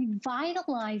it's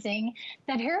revitalizing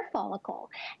that hair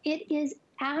follicle. It is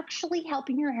actually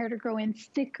helping your hair to grow in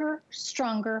thicker,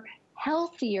 stronger,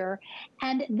 healthier.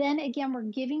 And then again, we're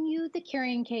giving you the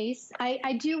carrying case.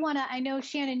 I do want to, I know,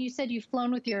 Shannon, you said you've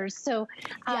flown with yours. So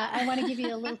I want to give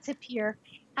you a little tip here.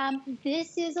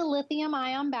 This is a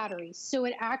lithium-ion battery. So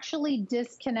it actually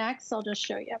disconnects. I'll just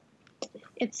show you.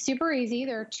 It's super easy.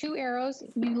 There are two arrows.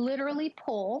 You literally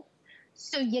pull.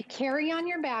 So you carry on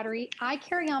your battery. I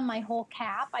carry on my whole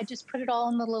cap. I just put it all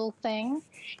in the little thing.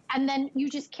 And then you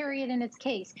just carry it in its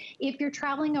case. If you're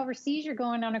traveling overseas, you're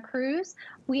going on a cruise,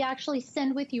 we actually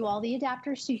send with you all the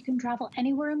adapters so you can travel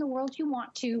anywhere in the world you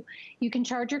want to. You can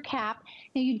charge your cap.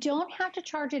 Now, you don't have to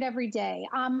charge it every day.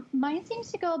 Mine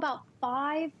seems to go about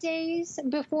 5 days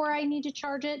before I need to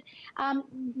charge it.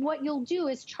 What you'll do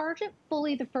is charge it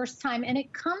fully the first time, and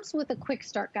it comes with a quick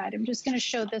start guide. I'm just going to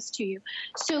show this to you.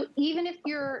 So even if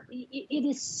it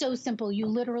is so simple. You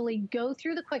literally go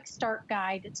through the quick start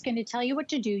guide. It's going to tell you what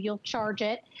to do. You'll charge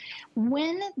it.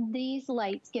 When these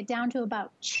lights get down to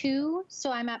about 2,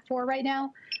 so I'm at 4 right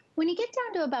now. When you get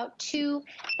down to about 2,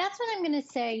 that's when I'm going to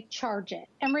say charge it.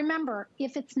 And remember,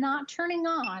 if it's not turning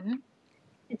on,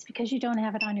 it's because you don't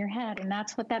have it on your head, and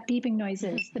that's what that beeping noise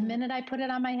is. The minute I put it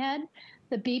on my head,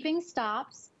 the beeping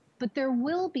stops, but there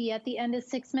will be, at the end of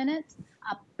 6 minutes,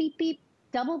 a beep, beep,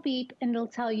 double beep, and it'll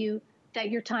tell you that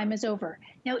your time is over.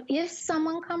 Now, if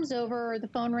someone comes over or the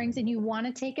phone rings and you want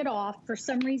to take it off for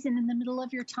some reason in the middle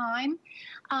of your time,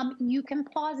 you can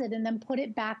pause it and then put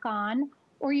it back on,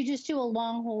 or you just do a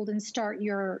long hold and start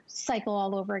your cycle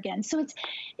all over again. So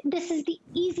this is the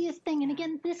easiest thing. And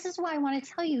again, this is why I want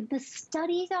to tell you, the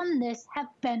studies on this have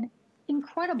been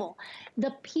incredible.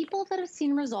 The people that have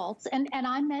seen results, and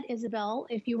I met Isabel,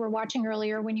 if you were watching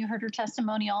earlier when you heard her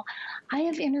testimonial, I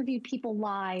have interviewed people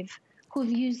live who've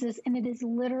used this, and it has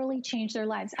literally changed their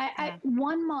lives.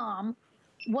 One mom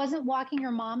wasn't walking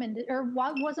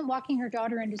wasn't walking her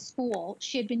daughter into school.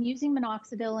 She had been using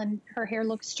minoxidil, and her hair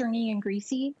looked stringy and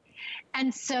greasy.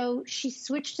 And so she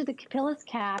switched to the Capillus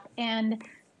cap, and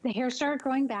the hair started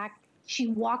growing back. She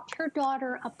walked her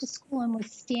daughter up to school and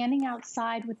was standing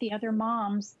outside with the other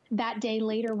moms that day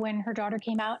later when her daughter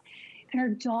came out. And her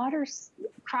daughter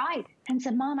cried and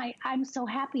said, "Mom, I'm so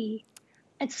happy.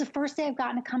 It's the first day I've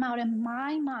gotten to come out, and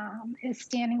my mom is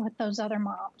standing with those other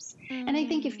moms." And I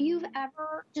think if you've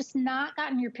ever just not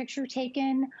gotten your picture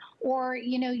taken, or,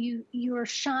 you are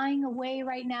shying away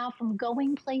right now from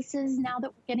going places now that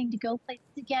we're getting to go places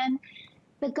again,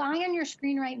 the guy on your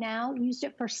screen right now used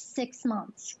it for 6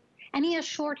 months. And he has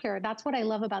short hair. That's what I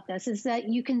love about this, is that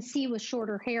you can see with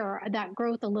shorter hair that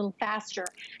growth a little faster.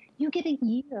 You get a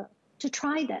year to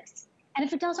try this. And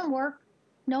if it doesn't work,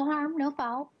 no harm, no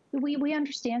foul. We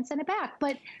understand, send it back,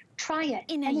 but try it.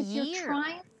 In a year.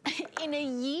 In a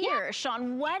year, yeah.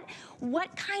 Sean,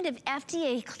 what kind of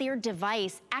FDA cleared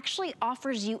device actually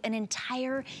offers you an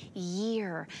entire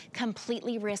year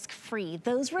completely risk-free?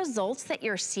 Those results that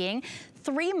you're seeing,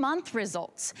 3-month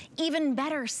results, even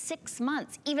better 6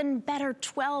 months, even better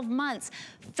 12 months,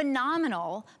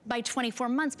 phenomenal by 24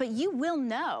 months, but you will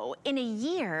know in a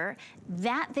year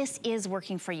that this is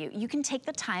working for you. You can take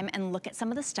the time and look at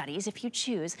some of the studies if you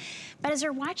choose, but as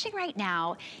you're watching right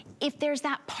now, if there's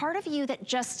that part of you that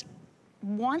just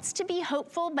wants to be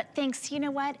hopeful but thinks, you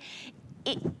know what,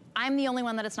 I'm the only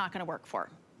one that it's not gonna work for.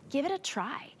 Give it a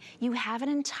try. You have an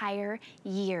entire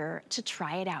year to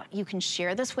try it out. You can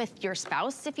share this with your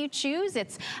spouse if you choose.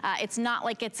 It's not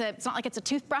like it's a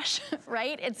toothbrush,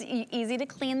 right? It's easy to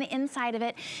clean the inside of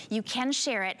it. You can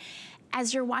share it.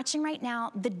 As you're watching right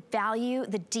now, the value,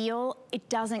 the deal, it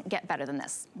doesn't get better than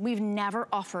this. We've never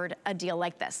offered a deal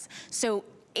like this. So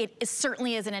it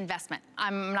certainly is an investment.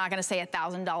 I'm not gonna say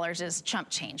 $1,000 is chump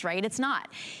change, right? It's not.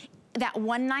 That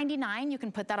 $199, you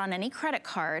can put that on any credit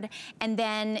card, and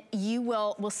then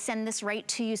we'll send this right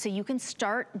to you so you can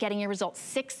start getting your results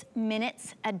 6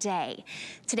 minutes a day.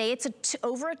 Today, it's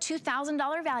over a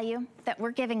 $2,000 value that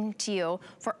we're giving to you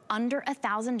for under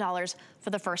 $1,000 for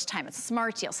the first time. It's a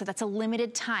smart deal, so that's a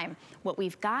limited time. What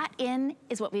we've got in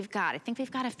is what we've got. I think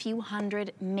we've got a few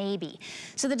hundred, maybe.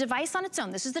 So the device on its own,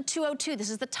 this is the 202. This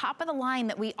is the top of the line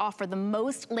that we offer, the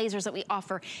most lasers that we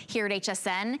offer here at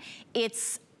HSN.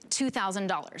 It's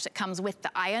 $2,000. It comes with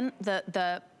the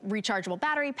the rechargeable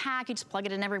battery pack. You just plug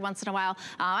it in every once in a while.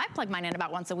 I plug mine in about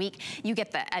once a week. You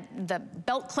get the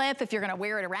belt clip if you're gonna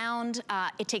wear it around.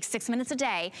 It takes 6 minutes a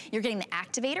day. You're getting the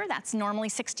Activator, that's normally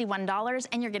 $61,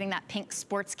 and you're getting that pink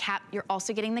sports cap. You're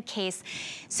also getting the case.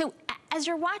 So as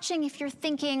you're watching, if you're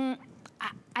thinking,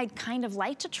 I'd kind of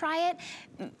like to try it,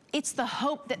 it's the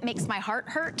hope that makes my heart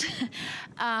hurt.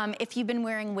 If you've been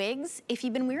wearing wigs, if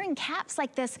you've been wearing caps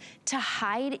like this to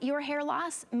hide your hair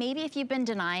loss, maybe if you've been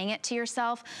denying it to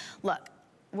yourself, look,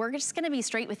 we're just gonna be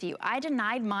straight with you. I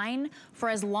denied mine for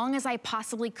as long as I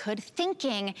possibly could,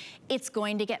 thinking it's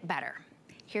going to get better.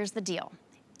 Here's the deal.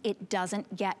 It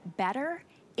doesn't get better,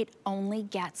 it only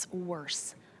gets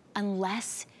worse,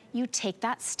 unless you take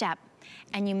that step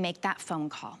and you make that phone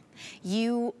call.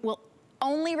 You will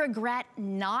only regret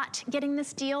not getting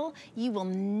this deal. You will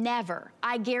never,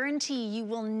 I guarantee you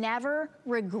will never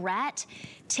regret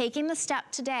taking the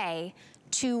step today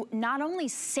to not only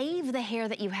save the hair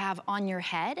that you have on your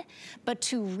head, but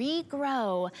to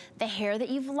regrow the hair that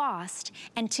you've lost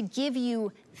and to give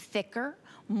you thicker,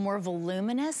 more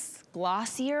voluminous,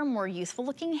 glossier, more youthful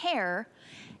looking hair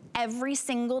every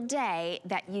single day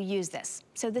that you use this.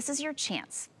 So this is your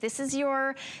chance. This is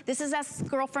us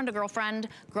girlfriend to girlfriend,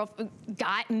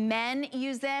 men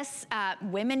use this,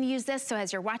 women use this. So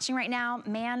as you're watching right now,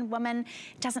 man, woman,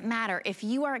 it doesn't matter. If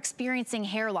you are experiencing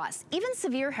hair loss, even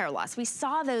severe hair loss, we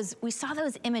saw those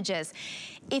images.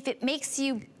 If it makes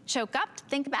you choke up,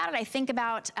 think about it. I think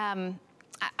about, I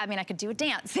mean, I could do a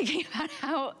dance thinking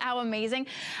about how amazing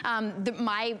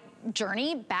my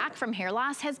journey back from hair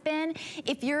loss has been.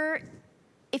 If you're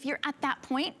at that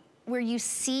point where you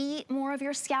see more of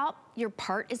your scalp, your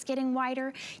part is getting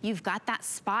wider, you've got that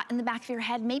spot in the back of your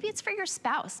head, maybe it's for your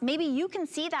spouse. Maybe you can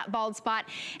see that bald spot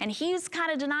and he's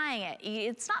kind of denying it.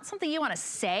 It's not something you want to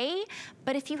say,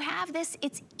 but if you have this,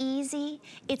 it's easy.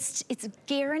 It's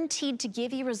guaranteed to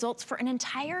give you results for an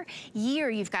entire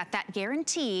year. You've got that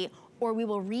guarantee, or we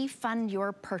will refund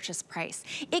your purchase price.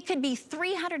 It could be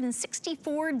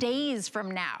 364 days from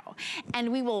now,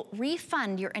 and we will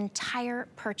refund your entire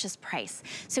purchase price.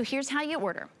 So here's how you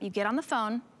order. You get on the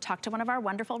phone, talk to one of our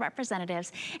wonderful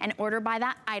representatives, and order by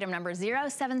that item number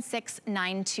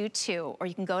 076922, or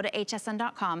you can go to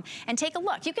hsn.com and take a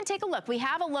look. You can take a look. We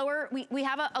have a lower, we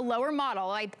have a lower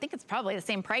model. I think it's probably the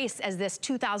same price as this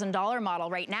 $2,000 model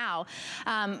right now,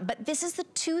 but this is the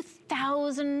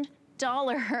 $2,000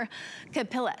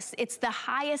 Capillus. It's the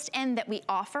highest end that we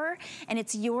offer, and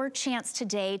it's your chance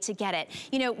today to get it.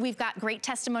 You know, we've got great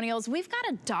testimonials. We've got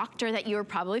a doctor that you're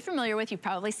probably familiar with. You've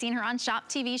probably seen her on Shop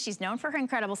TV. She's known for her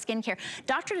incredible skincare.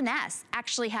 Dr. Denise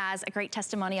actually has a great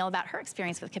testimonial about her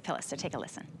experience with Capillus, so take a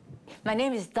listen. My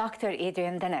name is Dr.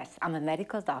 Adrienne Dennis. I'm a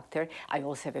medical doctor. I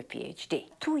also have a PhD.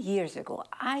 2 years ago,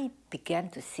 I began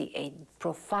to see a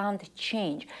profound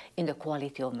change in the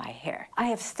quality of my hair. I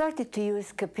have started to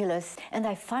use Capillus, and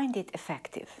I find it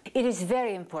effective. It is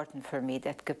very important for me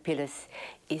that Capillus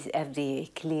is FDA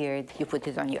cleared. You put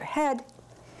it on your head,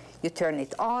 you turn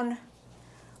it on,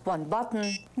 one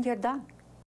button, and you're done.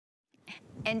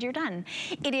 And you're done.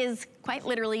 It is quite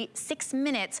literally 6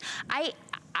 minutes. I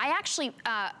actually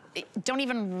don't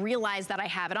even realize that I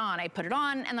have it on. I put it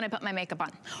on and then I put my makeup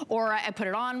on. Or I put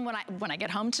it on when I get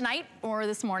home tonight or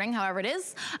this morning, however it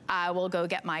is. I will go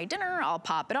get my dinner, I'll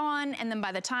pop it on, and then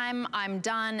by the time I'm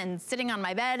done and sitting on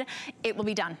my bed, it will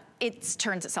be done. It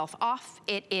turns itself off.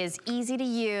 It is easy to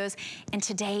use. And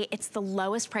today it's the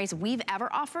lowest price we've ever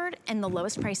offered and the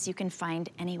lowest price you can find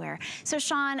anywhere. So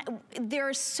Sean, there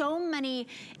are so many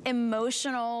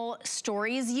emotional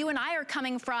stories. You and I are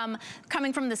coming from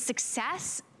the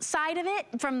success side of it,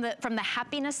 from the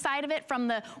happiness side of it, from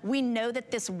the we know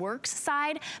that this works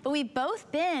side, but we've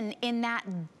both been in that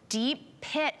deep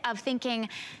pit of thinking,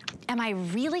 am I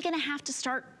really gonna have to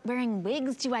start wearing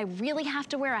wigs? Do I really have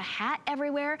to wear a hat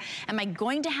everywhere? Am I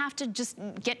going to have to just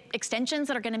get extensions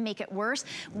that are gonna make it worse?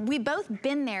 We've both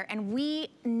been there, and we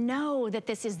know that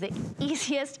this is the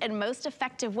easiest and most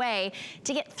effective way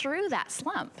to get through that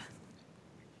slump.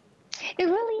 It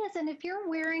really is, and if you're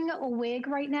wearing a wig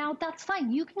right now, that's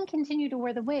fine. You can continue to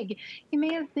wear the wig. You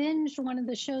may have binged one of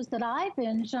the shows that I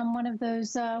binged on one of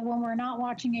those when we're not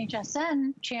watching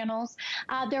HSN channels.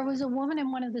 There was a woman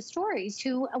in one of the stories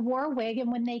who wore a wig,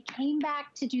 and when they came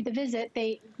back to do the visit,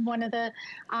 one of the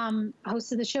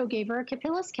hosts of the show gave her a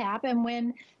Capillus cap, and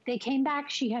when they came back,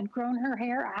 she had grown her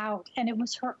hair out, and it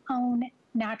was her own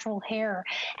natural hair.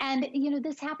 And, you know,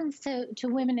 this happens to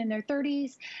women in their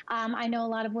 30s. I know a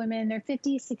lot of women in their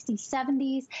 50s, 60s,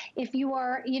 70s. If you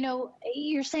are, you know,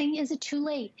 you're saying, is it too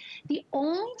late? The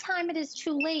only time it is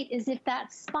too late is if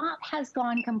that spot has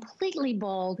gone completely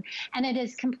bald and it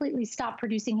has completely stopped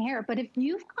producing hair. But if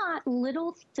you've got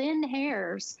little thin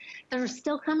hairs that are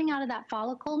still coming out of that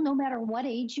follicle, no matter what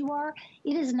age you are,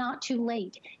 it is not too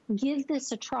late. Give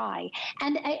this a try.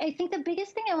 And I think the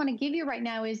biggest thing I want to give you right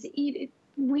now is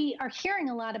we are hearing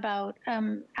a lot about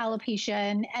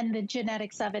alopecia and the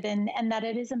genetics of it, and that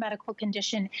it is a medical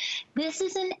condition. This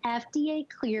is an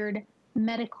FDA-cleared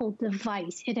medical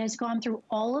device. It has gone through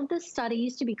all of the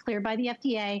studies to be cleared by the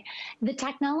FDA. The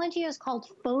technology is called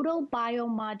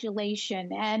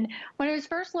photobiomodulation. And when I was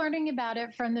first learning about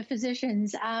it from the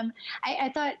physicians, I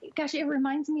thought, gosh, it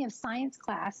reminds me of science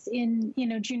class in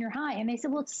junior high. And they said,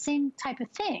 well, it's the same type of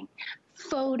thing.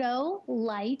 Photo,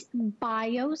 light,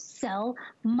 biocell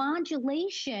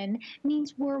modulation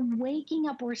means we're waking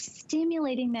up, we're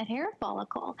stimulating that hair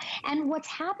follicle. And what's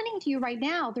happening to you right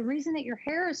now, the reason that your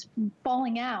hair is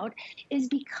falling out is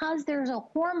because there's a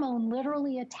hormone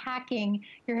literally attacking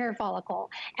your hair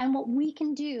follicle. And what we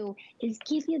can do is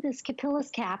give you this Capillus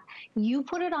cap. You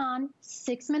put it on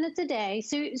 6 minutes a day.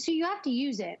 So you have to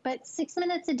use it, but 6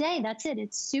 minutes a day, that's it.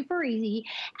 It's super easy.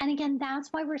 And again, that's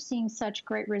why we're seeing such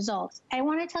great results. I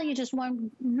want to tell you just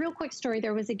one real quick story.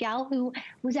 There was a gal who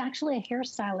was actually a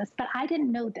hairstylist, but I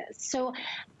didn't know this. So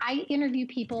I interview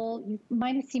people. You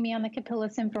might have seen me on the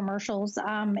Capillus infomercials.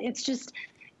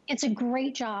 It's a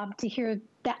great job to hear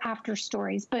the after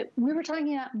stories. But we were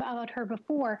talking about her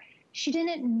before. She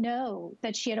didn't know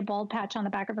that she had a bald patch on the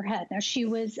back of her head. Now, she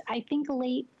was, I think,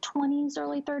 late 20s,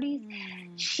 early 30s.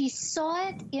 She saw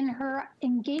it in her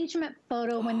engagement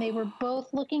photo when they were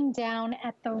both looking down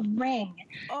at the ring.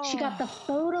 She got the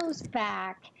photos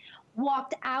back,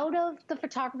 walked out of the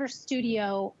photographer's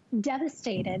studio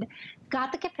devastated,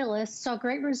 got the Capillus, saw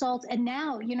great results, and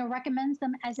now, recommends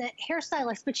them as a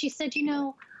hairstylist. But she said,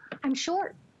 I'm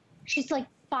short. She's like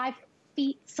 5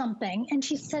 feet something. And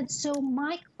she said, so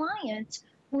my clients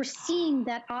were seeing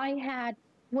that I had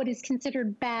what is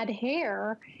considered bad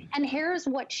hair, and hair is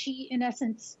what she, in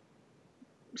essence,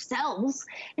 sells.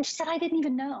 And she said, I didn't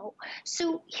even know.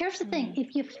 So here's the thing.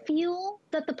 If you feel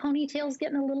that the ponytail's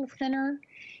getting a little thinner,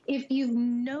 if you've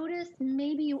noticed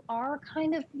maybe you are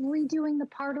kind of redoing the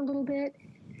part a little bit,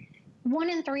 1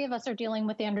 in 3 of us are dealing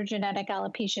with androgenetic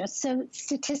alopecia. So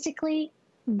statistically,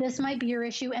 this might be your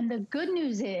issue. And the good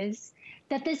news is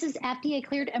that this is FDA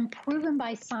cleared and proven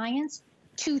by science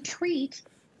to treat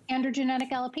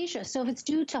androgenetic alopecia. So if it's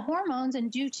due to hormones and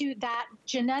due to that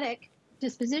genetic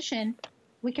disposition,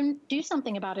 we can do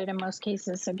something about it in most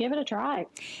cases. So give it a try.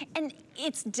 And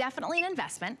it's definitely an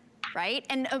investment, right?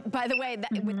 And by the way,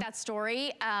 with that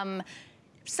story, a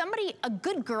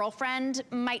good girlfriend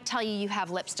might tell you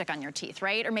have lipstick on your teeth,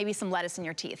 right? Or maybe some lettuce in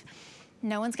your teeth.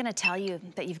 No one's gonna tell you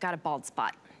that you've got a bald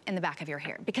spot in the back of your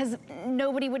hair, because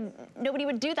nobody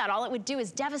would do that. All it would do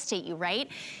is devastate you, right?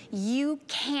 You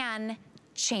can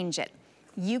change it.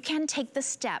 You can take the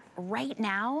step right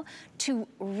now to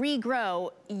regrow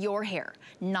your hair,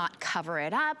 not cover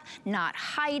it up, not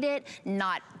hide it,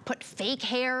 not put fake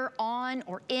hair on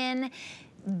or in.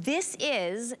 This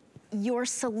is your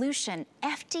solution,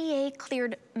 FDA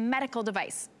cleared medical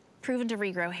device, proven to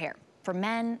regrow hair. for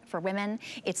men, for women.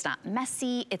 It's not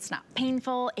messy, it's not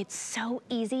painful, it's so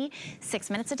easy. 6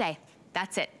 minutes a day.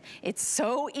 That's it. It's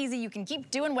so easy. You can keep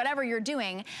doing whatever you're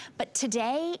doing, but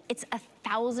today it's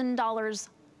 $1,000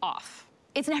 off.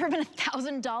 It's never been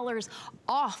 $1,000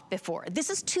 off before. This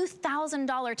is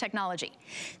 $2,000 technology.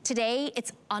 Today,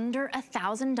 it's under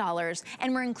 $1,000,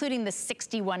 and we're including the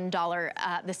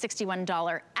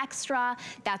 $61 extra.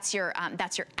 That's your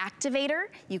activator.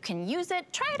 You can use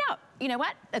it. Try it out. You know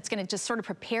what? That's gonna just sort of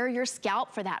prepare your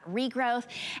scalp for that regrowth.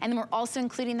 And then we're also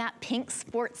including that pink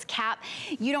sports cap.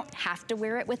 You don't have to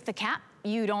wear it with the cap.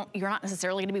 You're not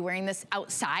necessarily gonna be wearing this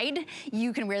outside.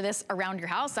 You can wear this around your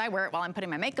house. I wear it while I'm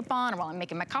putting my makeup on, or while I'm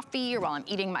making my coffee, or while I'm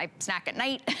eating my snack at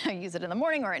night. I use it in the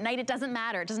morning or at night, it doesn't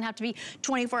matter. It doesn't have to be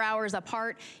 24 hours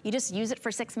apart. You just use it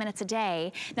for 6 minutes a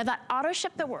day. Now that auto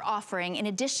ship that we're offering, in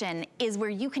addition, is where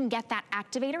you can get that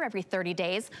activator every 30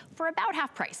 days for about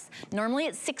half price. Normally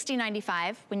it's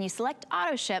 $60.95. When you select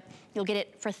auto ship, you'll get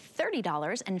it for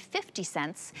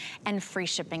 $30.50 and free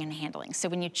shipping and handling. So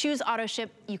when you choose auto ship,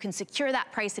 you can secure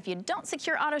that price. If you don't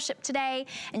secure auto ship today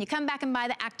and you come back and buy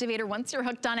the activator, once you're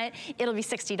hooked on it, it'll be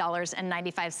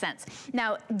 $60.95.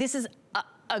 Now, this is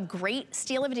a great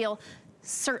steal of a deal,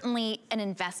 certainly an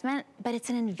investment, but it's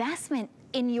an investment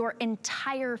in your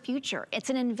entire future. It's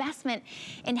an investment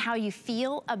in how you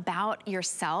feel about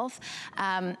yourself.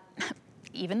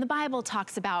 Even the Bible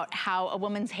talks about how a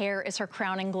woman's hair is her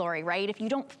crowning glory, right? If you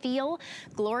don't feel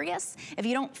glorious, if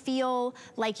you don't feel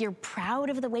like you're proud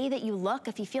of the way that you look,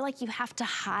 if you feel like you have to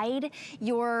hide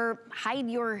your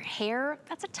hair,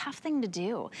 that's a tough thing to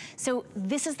do. So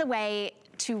this is the way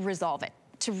to resolve it,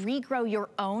 to regrow your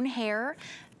own hair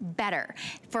better.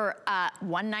 For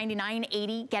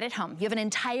 $199.80, get it home. You have an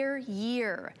entire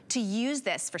year to use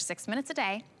this for 6 minutes a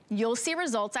day. You'll see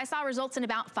results. I saw results in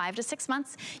about 5 to 6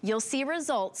 months. You'll see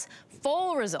results,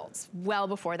 full results, well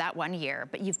before that 1 year,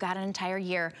 but you've got an entire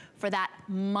year for that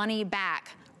money back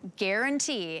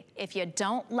guarantee. If you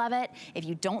don't love it, if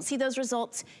you don't see those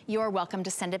results, you're welcome to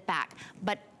send it back.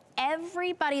 But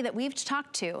everybody that we've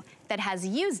talked to that has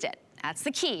used it, that's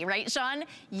the key, right, Sean?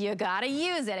 You gotta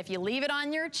use it. If you leave it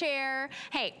on your chair,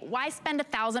 hey, why spend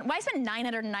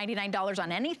 $999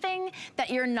 on anything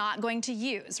that you're not going to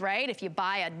use, right? If you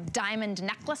buy a diamond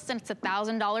necklace and it's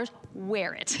 $1,000,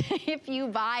 wear it. If you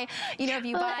buy,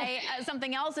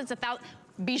 something else, it's $1,000.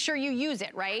 Be sure you use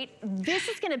it, right? This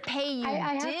is gonna pay you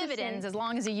dividends as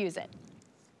long as you use it.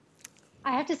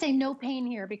 I have to say no pain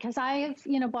here, because I have,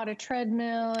 bought a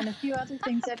treadmill and a few other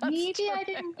things that maybe I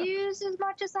didn't use as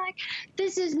much as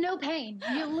this is no pain.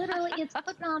 You literally, it's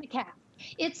putting on a cap.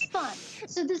 It's fun.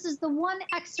 So this is the one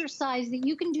exercise that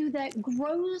you can do that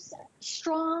grows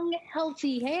strong,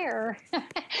 healthy hair,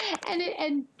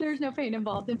 and there's no pain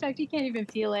involved. In fact, you can't even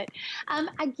feel it.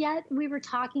 I get we were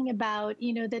talking about,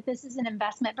 that this is an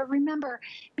investment, but remember,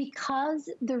 because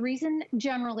the reason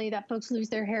generally that folks lose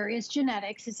their hair is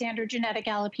genetics, it's androgenetic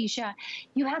alopecia,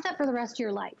 you have that for the rest of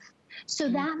your life. So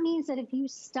that means that if you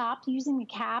stopped using the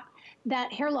cap,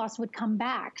 that hair loss would come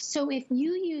back. So if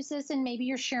you use this and maybe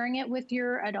you're sharing it with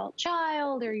your adult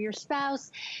child or your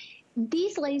spouse,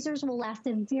 these lasers will last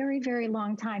a very, very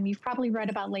long time. You've probably read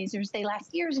about lasers. They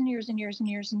last years and years and years and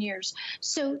years and years.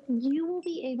 So you will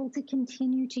be able to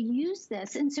continue to use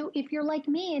this. And so if you're like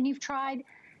me and you've tried,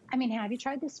 have you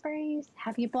tried the sprays?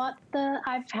 Have you bought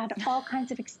I've had all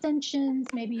kinds of extensions.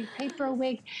 Maybe you've paid for a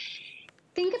wig.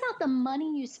 Think about the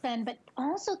money you spend, but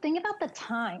also think about the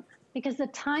time. Because the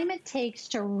time it takes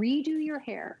to redo your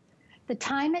hair, the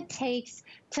time it takes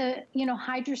to,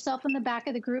 hide yourself in the back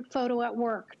of the group photo at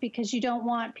work because you don't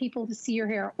want people to see your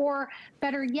hair, or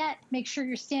better yet, make sure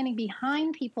you're standing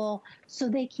behind people so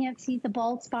they can't see the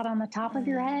bald spot on the top of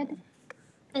your head.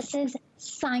 This is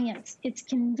science. It's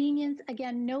convenience.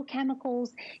 Again, no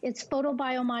chemicals. It's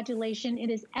photobiomodulation. It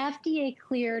is FDA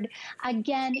cleared.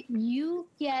 Again, you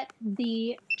get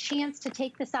the chance to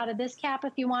take this out of this cap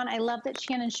if you want. I love that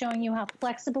Shannon's showing you how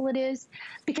flexible it is,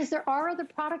 because there are other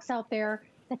products out there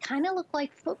that kind of look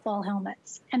like football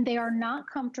helmets, and they are not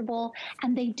comfortable,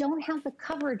 and they don't have the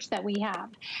coverage that we have.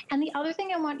 And the other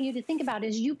thing I want you to think about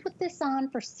is you put this on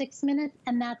for 6 minutes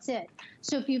and that's it.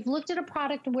 So if you've looked at a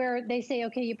product where they say,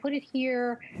 okay, you put it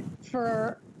here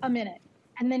for a minute,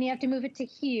 and then you have to move it to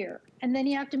here, and then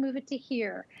you have to move it to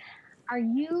here, are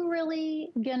you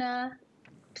really gonna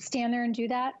stand there and do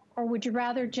that? Or would you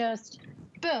rather just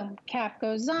boom, cap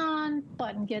goes on,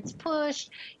 button gets pushed.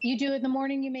 You do it in the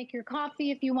morning, you make your coffee.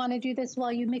 If you want to do this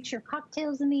while you mix your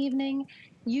cocktails in the evening,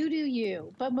 you do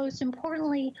you. But most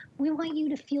importantly, we want you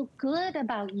to feel good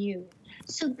about you.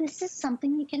 So this is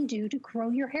something you can do to grow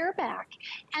your hair back.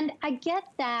 And I get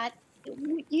that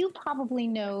you probably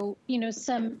know,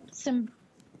 some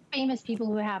famous people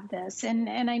who have this,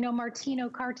 and I know Martino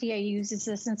Cartier uses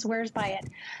this and swears by it.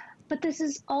 But this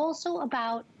is also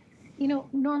about,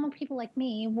 normal people like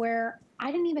me, where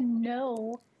I didn't even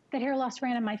know that hair loss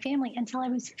ran in my family until I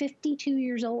was 52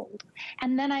 years old.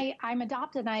 And then I'm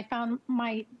adopted, and I found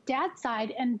my dad's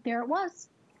side, and there it was,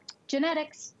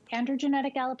 genetics,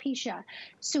 androgenetic alopecia.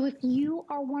 So if you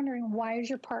are wondering, why is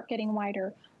your part getting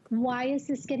wider? Why is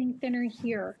this getting thinner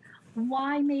here?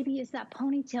 Why maybe is that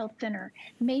ponytail thinner?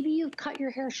 Maybe you've cut your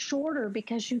hair shorter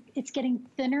because it's getting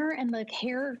thinner and the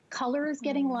hair color is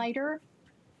getting lighter.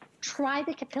 Try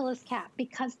the Capillus cap,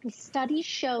 because the studies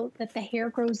show that the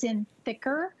hair grows in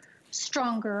thicker,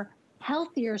 stronger,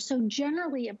 healthier. So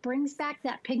generally it brings back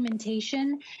that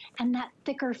pigmentation and that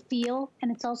thicker feel,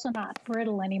 and it's also not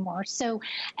brittle anymore. So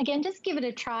again, just give it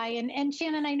a try. And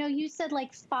Shannon, I know you said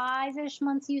like 5-ish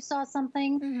months you saw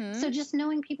something. So just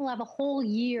knowing people have a whole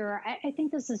year, I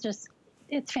think this is just,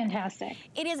 it's fantastic.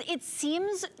 It is. It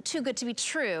seems too good to be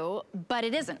true, but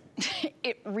it isn't.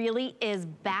 It really is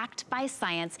backed by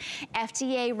science,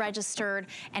 FDA registered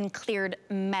and cleared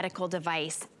medical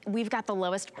device. We've got the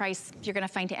lowest price you're gonna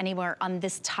find anywhere on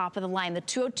this top of the line. The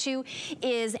 202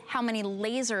 is how many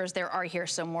lasers there are here.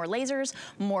 So more lasers,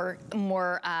 more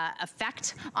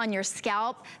effect on your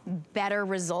scalp, better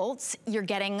results. You're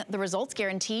getting the results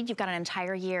guaranteed. You've got an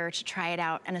entire year to try it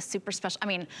out, and a super special, I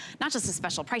mean, not just a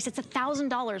special price, it's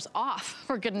 $1,000 off,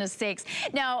 for goodness sakes.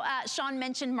 Now, Sean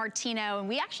mentioned Martino, and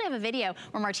we actually have a video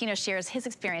where Martino shares his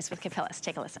experience with Capillus.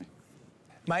 Take a listen.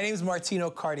 My name is Martino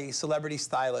Cardi, celebrity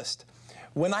stylist.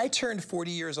 When I turned 40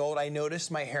 years old, I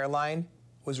noticed my hairline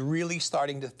was really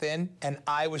starting to thin, and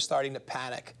I was starting to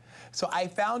panic. So I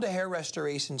found a hair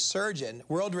restoration surgeon,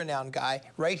 world-renowned guy,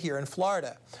 right here in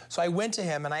Florida. So I went to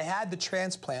him, and I had the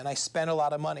transplant. I spent a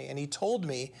lot of money, and he told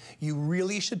me, you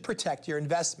really should protect your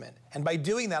investment. And by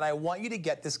doing that, I want you to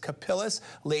get this Capillus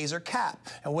laser cap.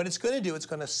 And what it's going to do, it's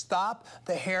going to stop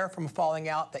the hair from falling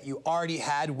out that you already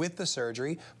had with the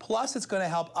surgery. Plus, it's going to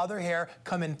help other hair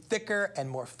come in thicker and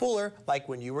more fuller, like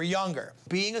when you were younger.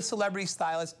 Being a celebrity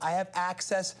stylist, I have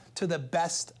access to the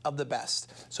best of the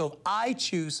best. So if I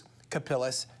choose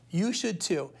Capillus, you should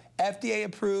too. FDA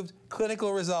approved,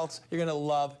 clinical results. You're gonna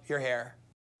love your hair.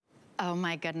 Oh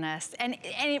my goodness, and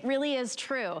it really is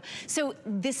true. So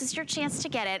this is your chance to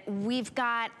get it. We've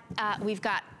got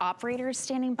operators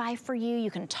standing by for you.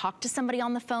 You can talk to somebody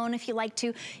on the phone if you like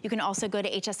to. You can also go to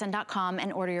hsn.com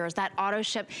and order yours. That auto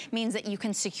ship means that you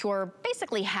can secure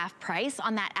basically half price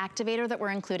on that activator that we're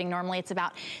including. Normally it's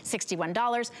about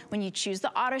 $61. When you choose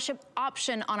the auto ship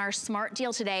option on our smart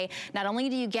deal today, not only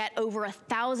do you get over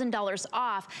 $1,000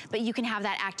 off, but you can have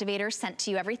that activator sent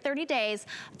to you every 30 days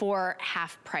for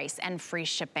half price and free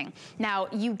shipping. Now,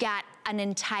 you got an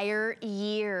entire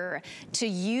year to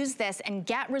use this and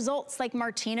get results like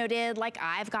Martino did, like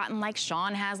I've gotten, like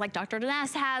Sean has, like Dr.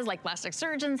 Dinesh has, like plastic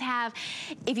surgeons have.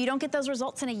 If you don't get those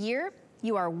results in a year,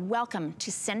 you are welcome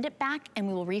to send it back, and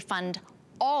we will refund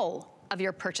all of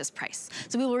your purchase price.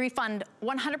 So we will refund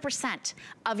 100%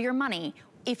 of your money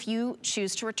if you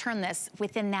choose to return this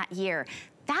within that year.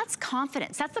 That's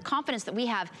confidence. That's the confidence that we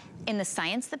have in the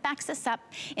science that backs this up,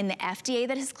 in the FDA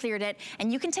that has cleared it,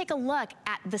 and you can take a look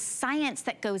at the science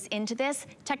that goes into this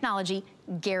technology,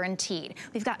 guaranteed.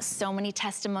 We've got so many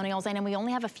testimonials. I know we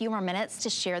only have a few more minutes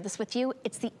to share this with you.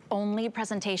 It's the only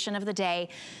presentation of the day.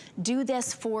 Do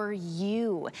this for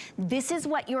you. This is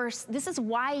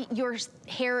why your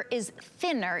hair is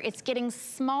thinner. It's getting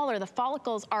smaller. The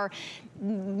follicles are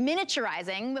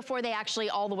miniaturizing before they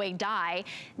actually all the way die.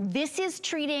 This is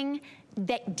treating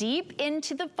that deep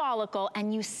into the follicle,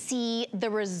 and you see the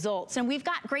results. And we've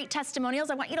got great testimonials.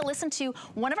 I want you to listen to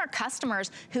one of our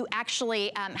customers who actually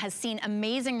has seen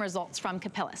amazing results from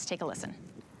Capillus. Take a listen.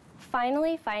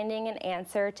 Finally finding an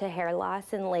answer to hair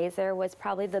loss and laser was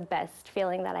probably the best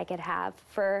feeling that I could have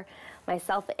for my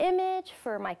self-image,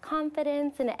 for my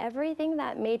confidence, and everything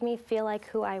that made me feel like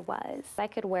who I was. I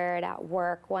could wear it at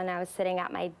work when I was sitting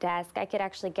at my desk. I could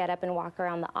actually get up and walk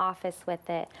around the office with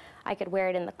it. I could wear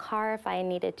it in the car if I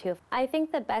needed to. I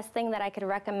think the best thing that I could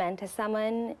recommend to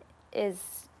someone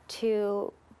is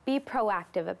to be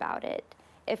proactive about it.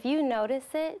 If you notice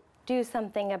it, do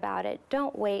something about it.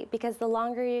 Don't wait, because the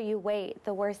longer you wait,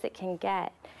 the worse it can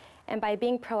get. And by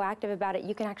being proactive about it,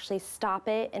 you can actually stop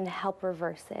it and help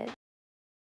reverse it.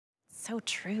 So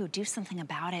true. Do something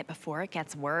about it before it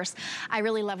gets worse. I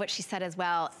really love what she said as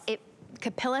well.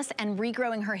 Capillus and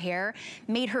regrowing her hair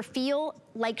made her feel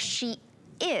like she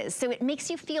is. So it makes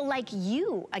you feel like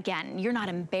you again. You're not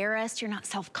embarrassed, you're not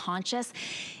self-conscious.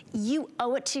 You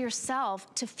owe it to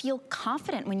yourself to feel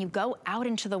confident when you go out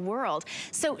into the world.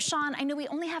 So Sean, I know we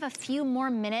only have a few more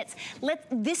minutes.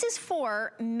 This is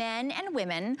for men and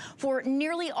women for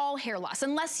nearly all hair loss.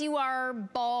 Unless you are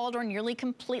bald or nearly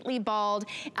completely bald,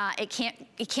 it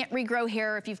can't regrow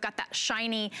hair if you've got that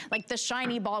shiny, like the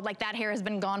shiny bald, like that hair has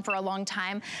been gone for a long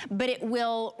time. But it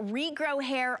will regrow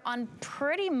hair on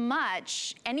pretty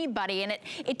much anybody, and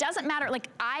it doesn't matter. Like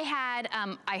I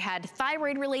had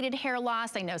thyroid-related hair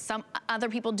loss. I know some other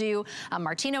people do.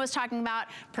 Martino was talking about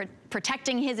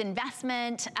protecting his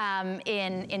investment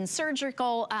in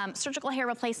surgical hair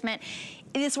replacement.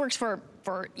 This works for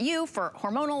you, for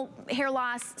hormonal hair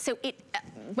loss. So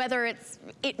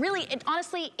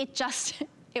honestly,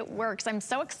 it works. I'm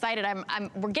so excited.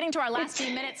 We're getting to our last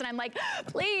few minutes and I'm like,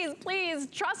 please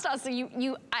trust us.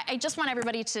 I just want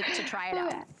everybody to try it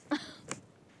out.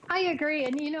 I agree.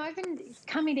 And you know, I've been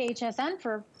coming to HSN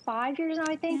for 5 years now,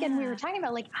 I think, and we were talking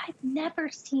about, like, I've never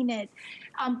seen it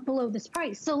below this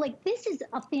price. So like, this is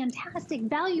a fantastic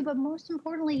value, but most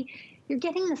importantly, you're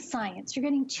getting the science. You're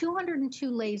getting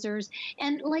 202 lasers.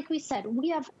 And like we said, we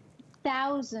have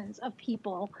thousands of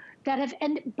people that have,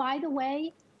 and by the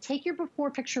way, take your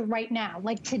before picture right now,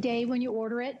 like today when you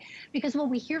order it, because what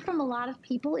we hear from a lot of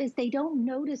people is they don't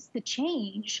notice the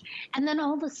change. And then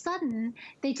all of a sudden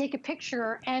they take a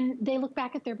picture and they look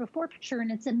back at their before picture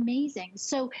and it's amazing.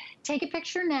 So take a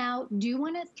picture now, do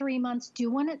one at 3 months, do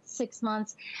one at 6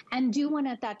 months, and do one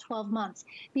at that 12 months.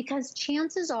 Because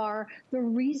chances are the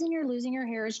reason you're losing your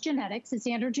hair is genetics. It's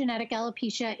androgenetic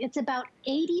alopecia. It's about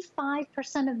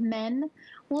 85% of men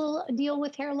will deal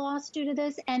with hair loss due to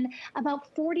this, and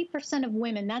about 40% of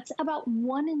women. That's about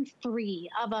 1 in 3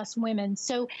 of us women.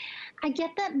 So I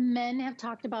get that men have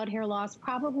talked about hair loss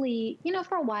probably, you know,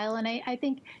 for a while, and I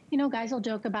think, you know, guys will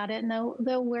joke about it and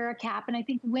they'll wear a cap, and I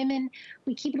think women,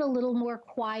 we keep it a little more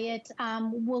quiet.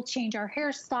 We'll change our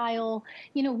hairstyle.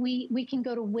 You know, we can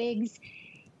go to wigs.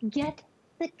 Get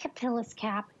the Capillus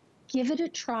cap. Give it a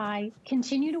try.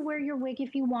 Continue to wear your wig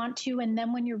if you want to, and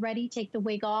then when you're ready, take the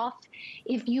wig off.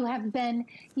 If you have been,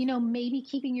 you know, maybe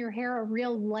keeping your hair a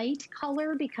real light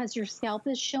color because your scalp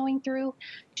is showing through,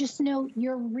 just know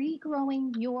you're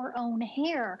regrowing your own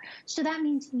hair. So that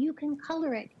means you can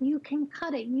color it, you can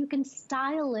cut it, you can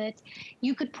style it.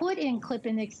 You could put in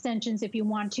clip-in extensions if you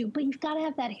want to, but you've got to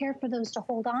have that hair for those to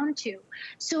hold on to.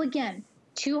 So again,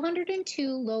 202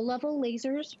 low-level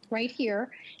lasers right here.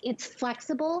 It's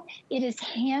flexible. It is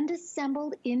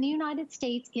hand-assembled in the United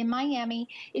States, in Miami.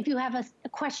 If you have a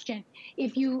question,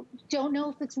 if you don't know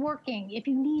if it's working, if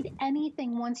you need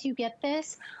anything once you get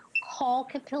this, call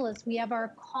Capillus. We have our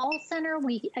call center.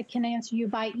 We can answer you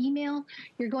by email.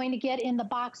 You're going to get in the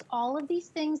box all of these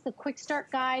things. The quick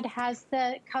start guide has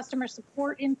the customer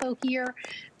support info here.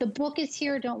 The book is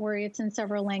here. Don't worry, it's in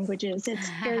several languages. It's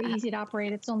very easy to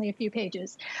operate. It's only a few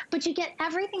pages. But you get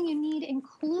everything you need,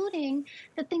 including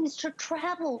the things to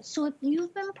travel. So if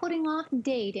you've been putting off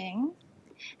dating,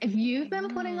 if you've been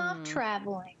putting off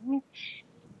traveling,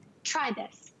 try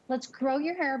this. Let's grow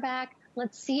your hair back.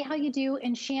 Let's see how you do.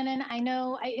 And Shannon, I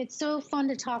know it's so fun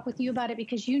to talk with you about it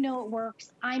because you know it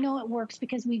works. I know it works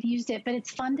because we've used it, but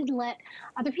it's fun to let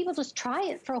other people just try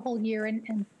it for a whole year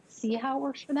and see how it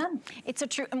works for them. It's so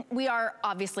true. We are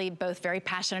obviously both very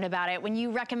passionate about it. When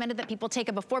you recommended that people take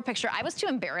a before picture, I was too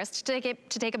embarrassed to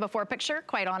take a before picture,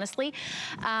 quite honestly.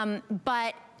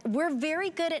 But we're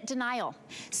very good at denial.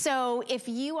 So if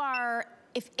you are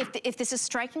if this is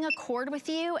striking a chord with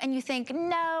you and you think,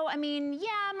 no, I mean,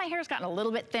 yeah, my hair's gotten a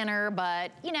little bit thinner,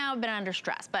 but you know, I've been under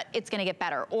stress, but it's gonna get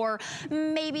better. Or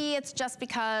maybe it's just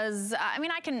because, I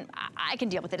mean, I can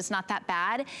deal with it, it's not that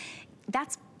bad.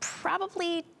 That's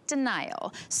probably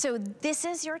denial. So this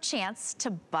is your chance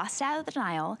to bust out of the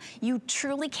denial. You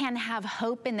truly can have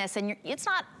hope in this, and it's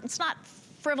not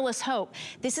frivolous hope.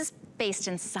 This is based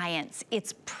in science.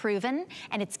 It's proven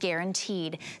and it's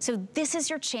guaranteed. So this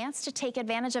is your chance to take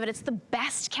advantage of it. It's the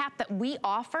best cap that we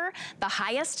offer, the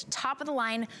highest, top of the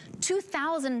line,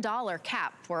 $2,000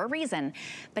 cap for a reason.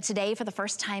 But today, for the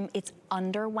first time, it's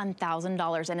under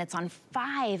 $1,000 and it's on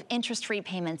 5 interest-free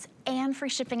payments and free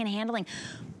shipping and handling.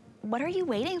 What are you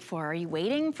waiting for? Are you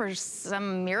waiting for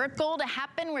some miracle to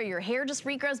happen where your hair just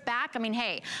regrows back? I mean,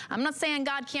 hey, I'm not saying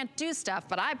God can't do stuff,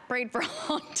 but I prayed for a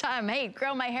long time, hey,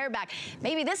 grow my hair back.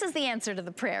 Maybe this is the answer to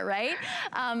the prayer, right?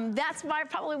 That's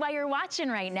probably why you're watching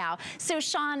right now. So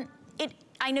Sean,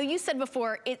 I know you said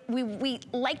before, we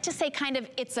like to say kind of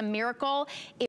it's a miracle.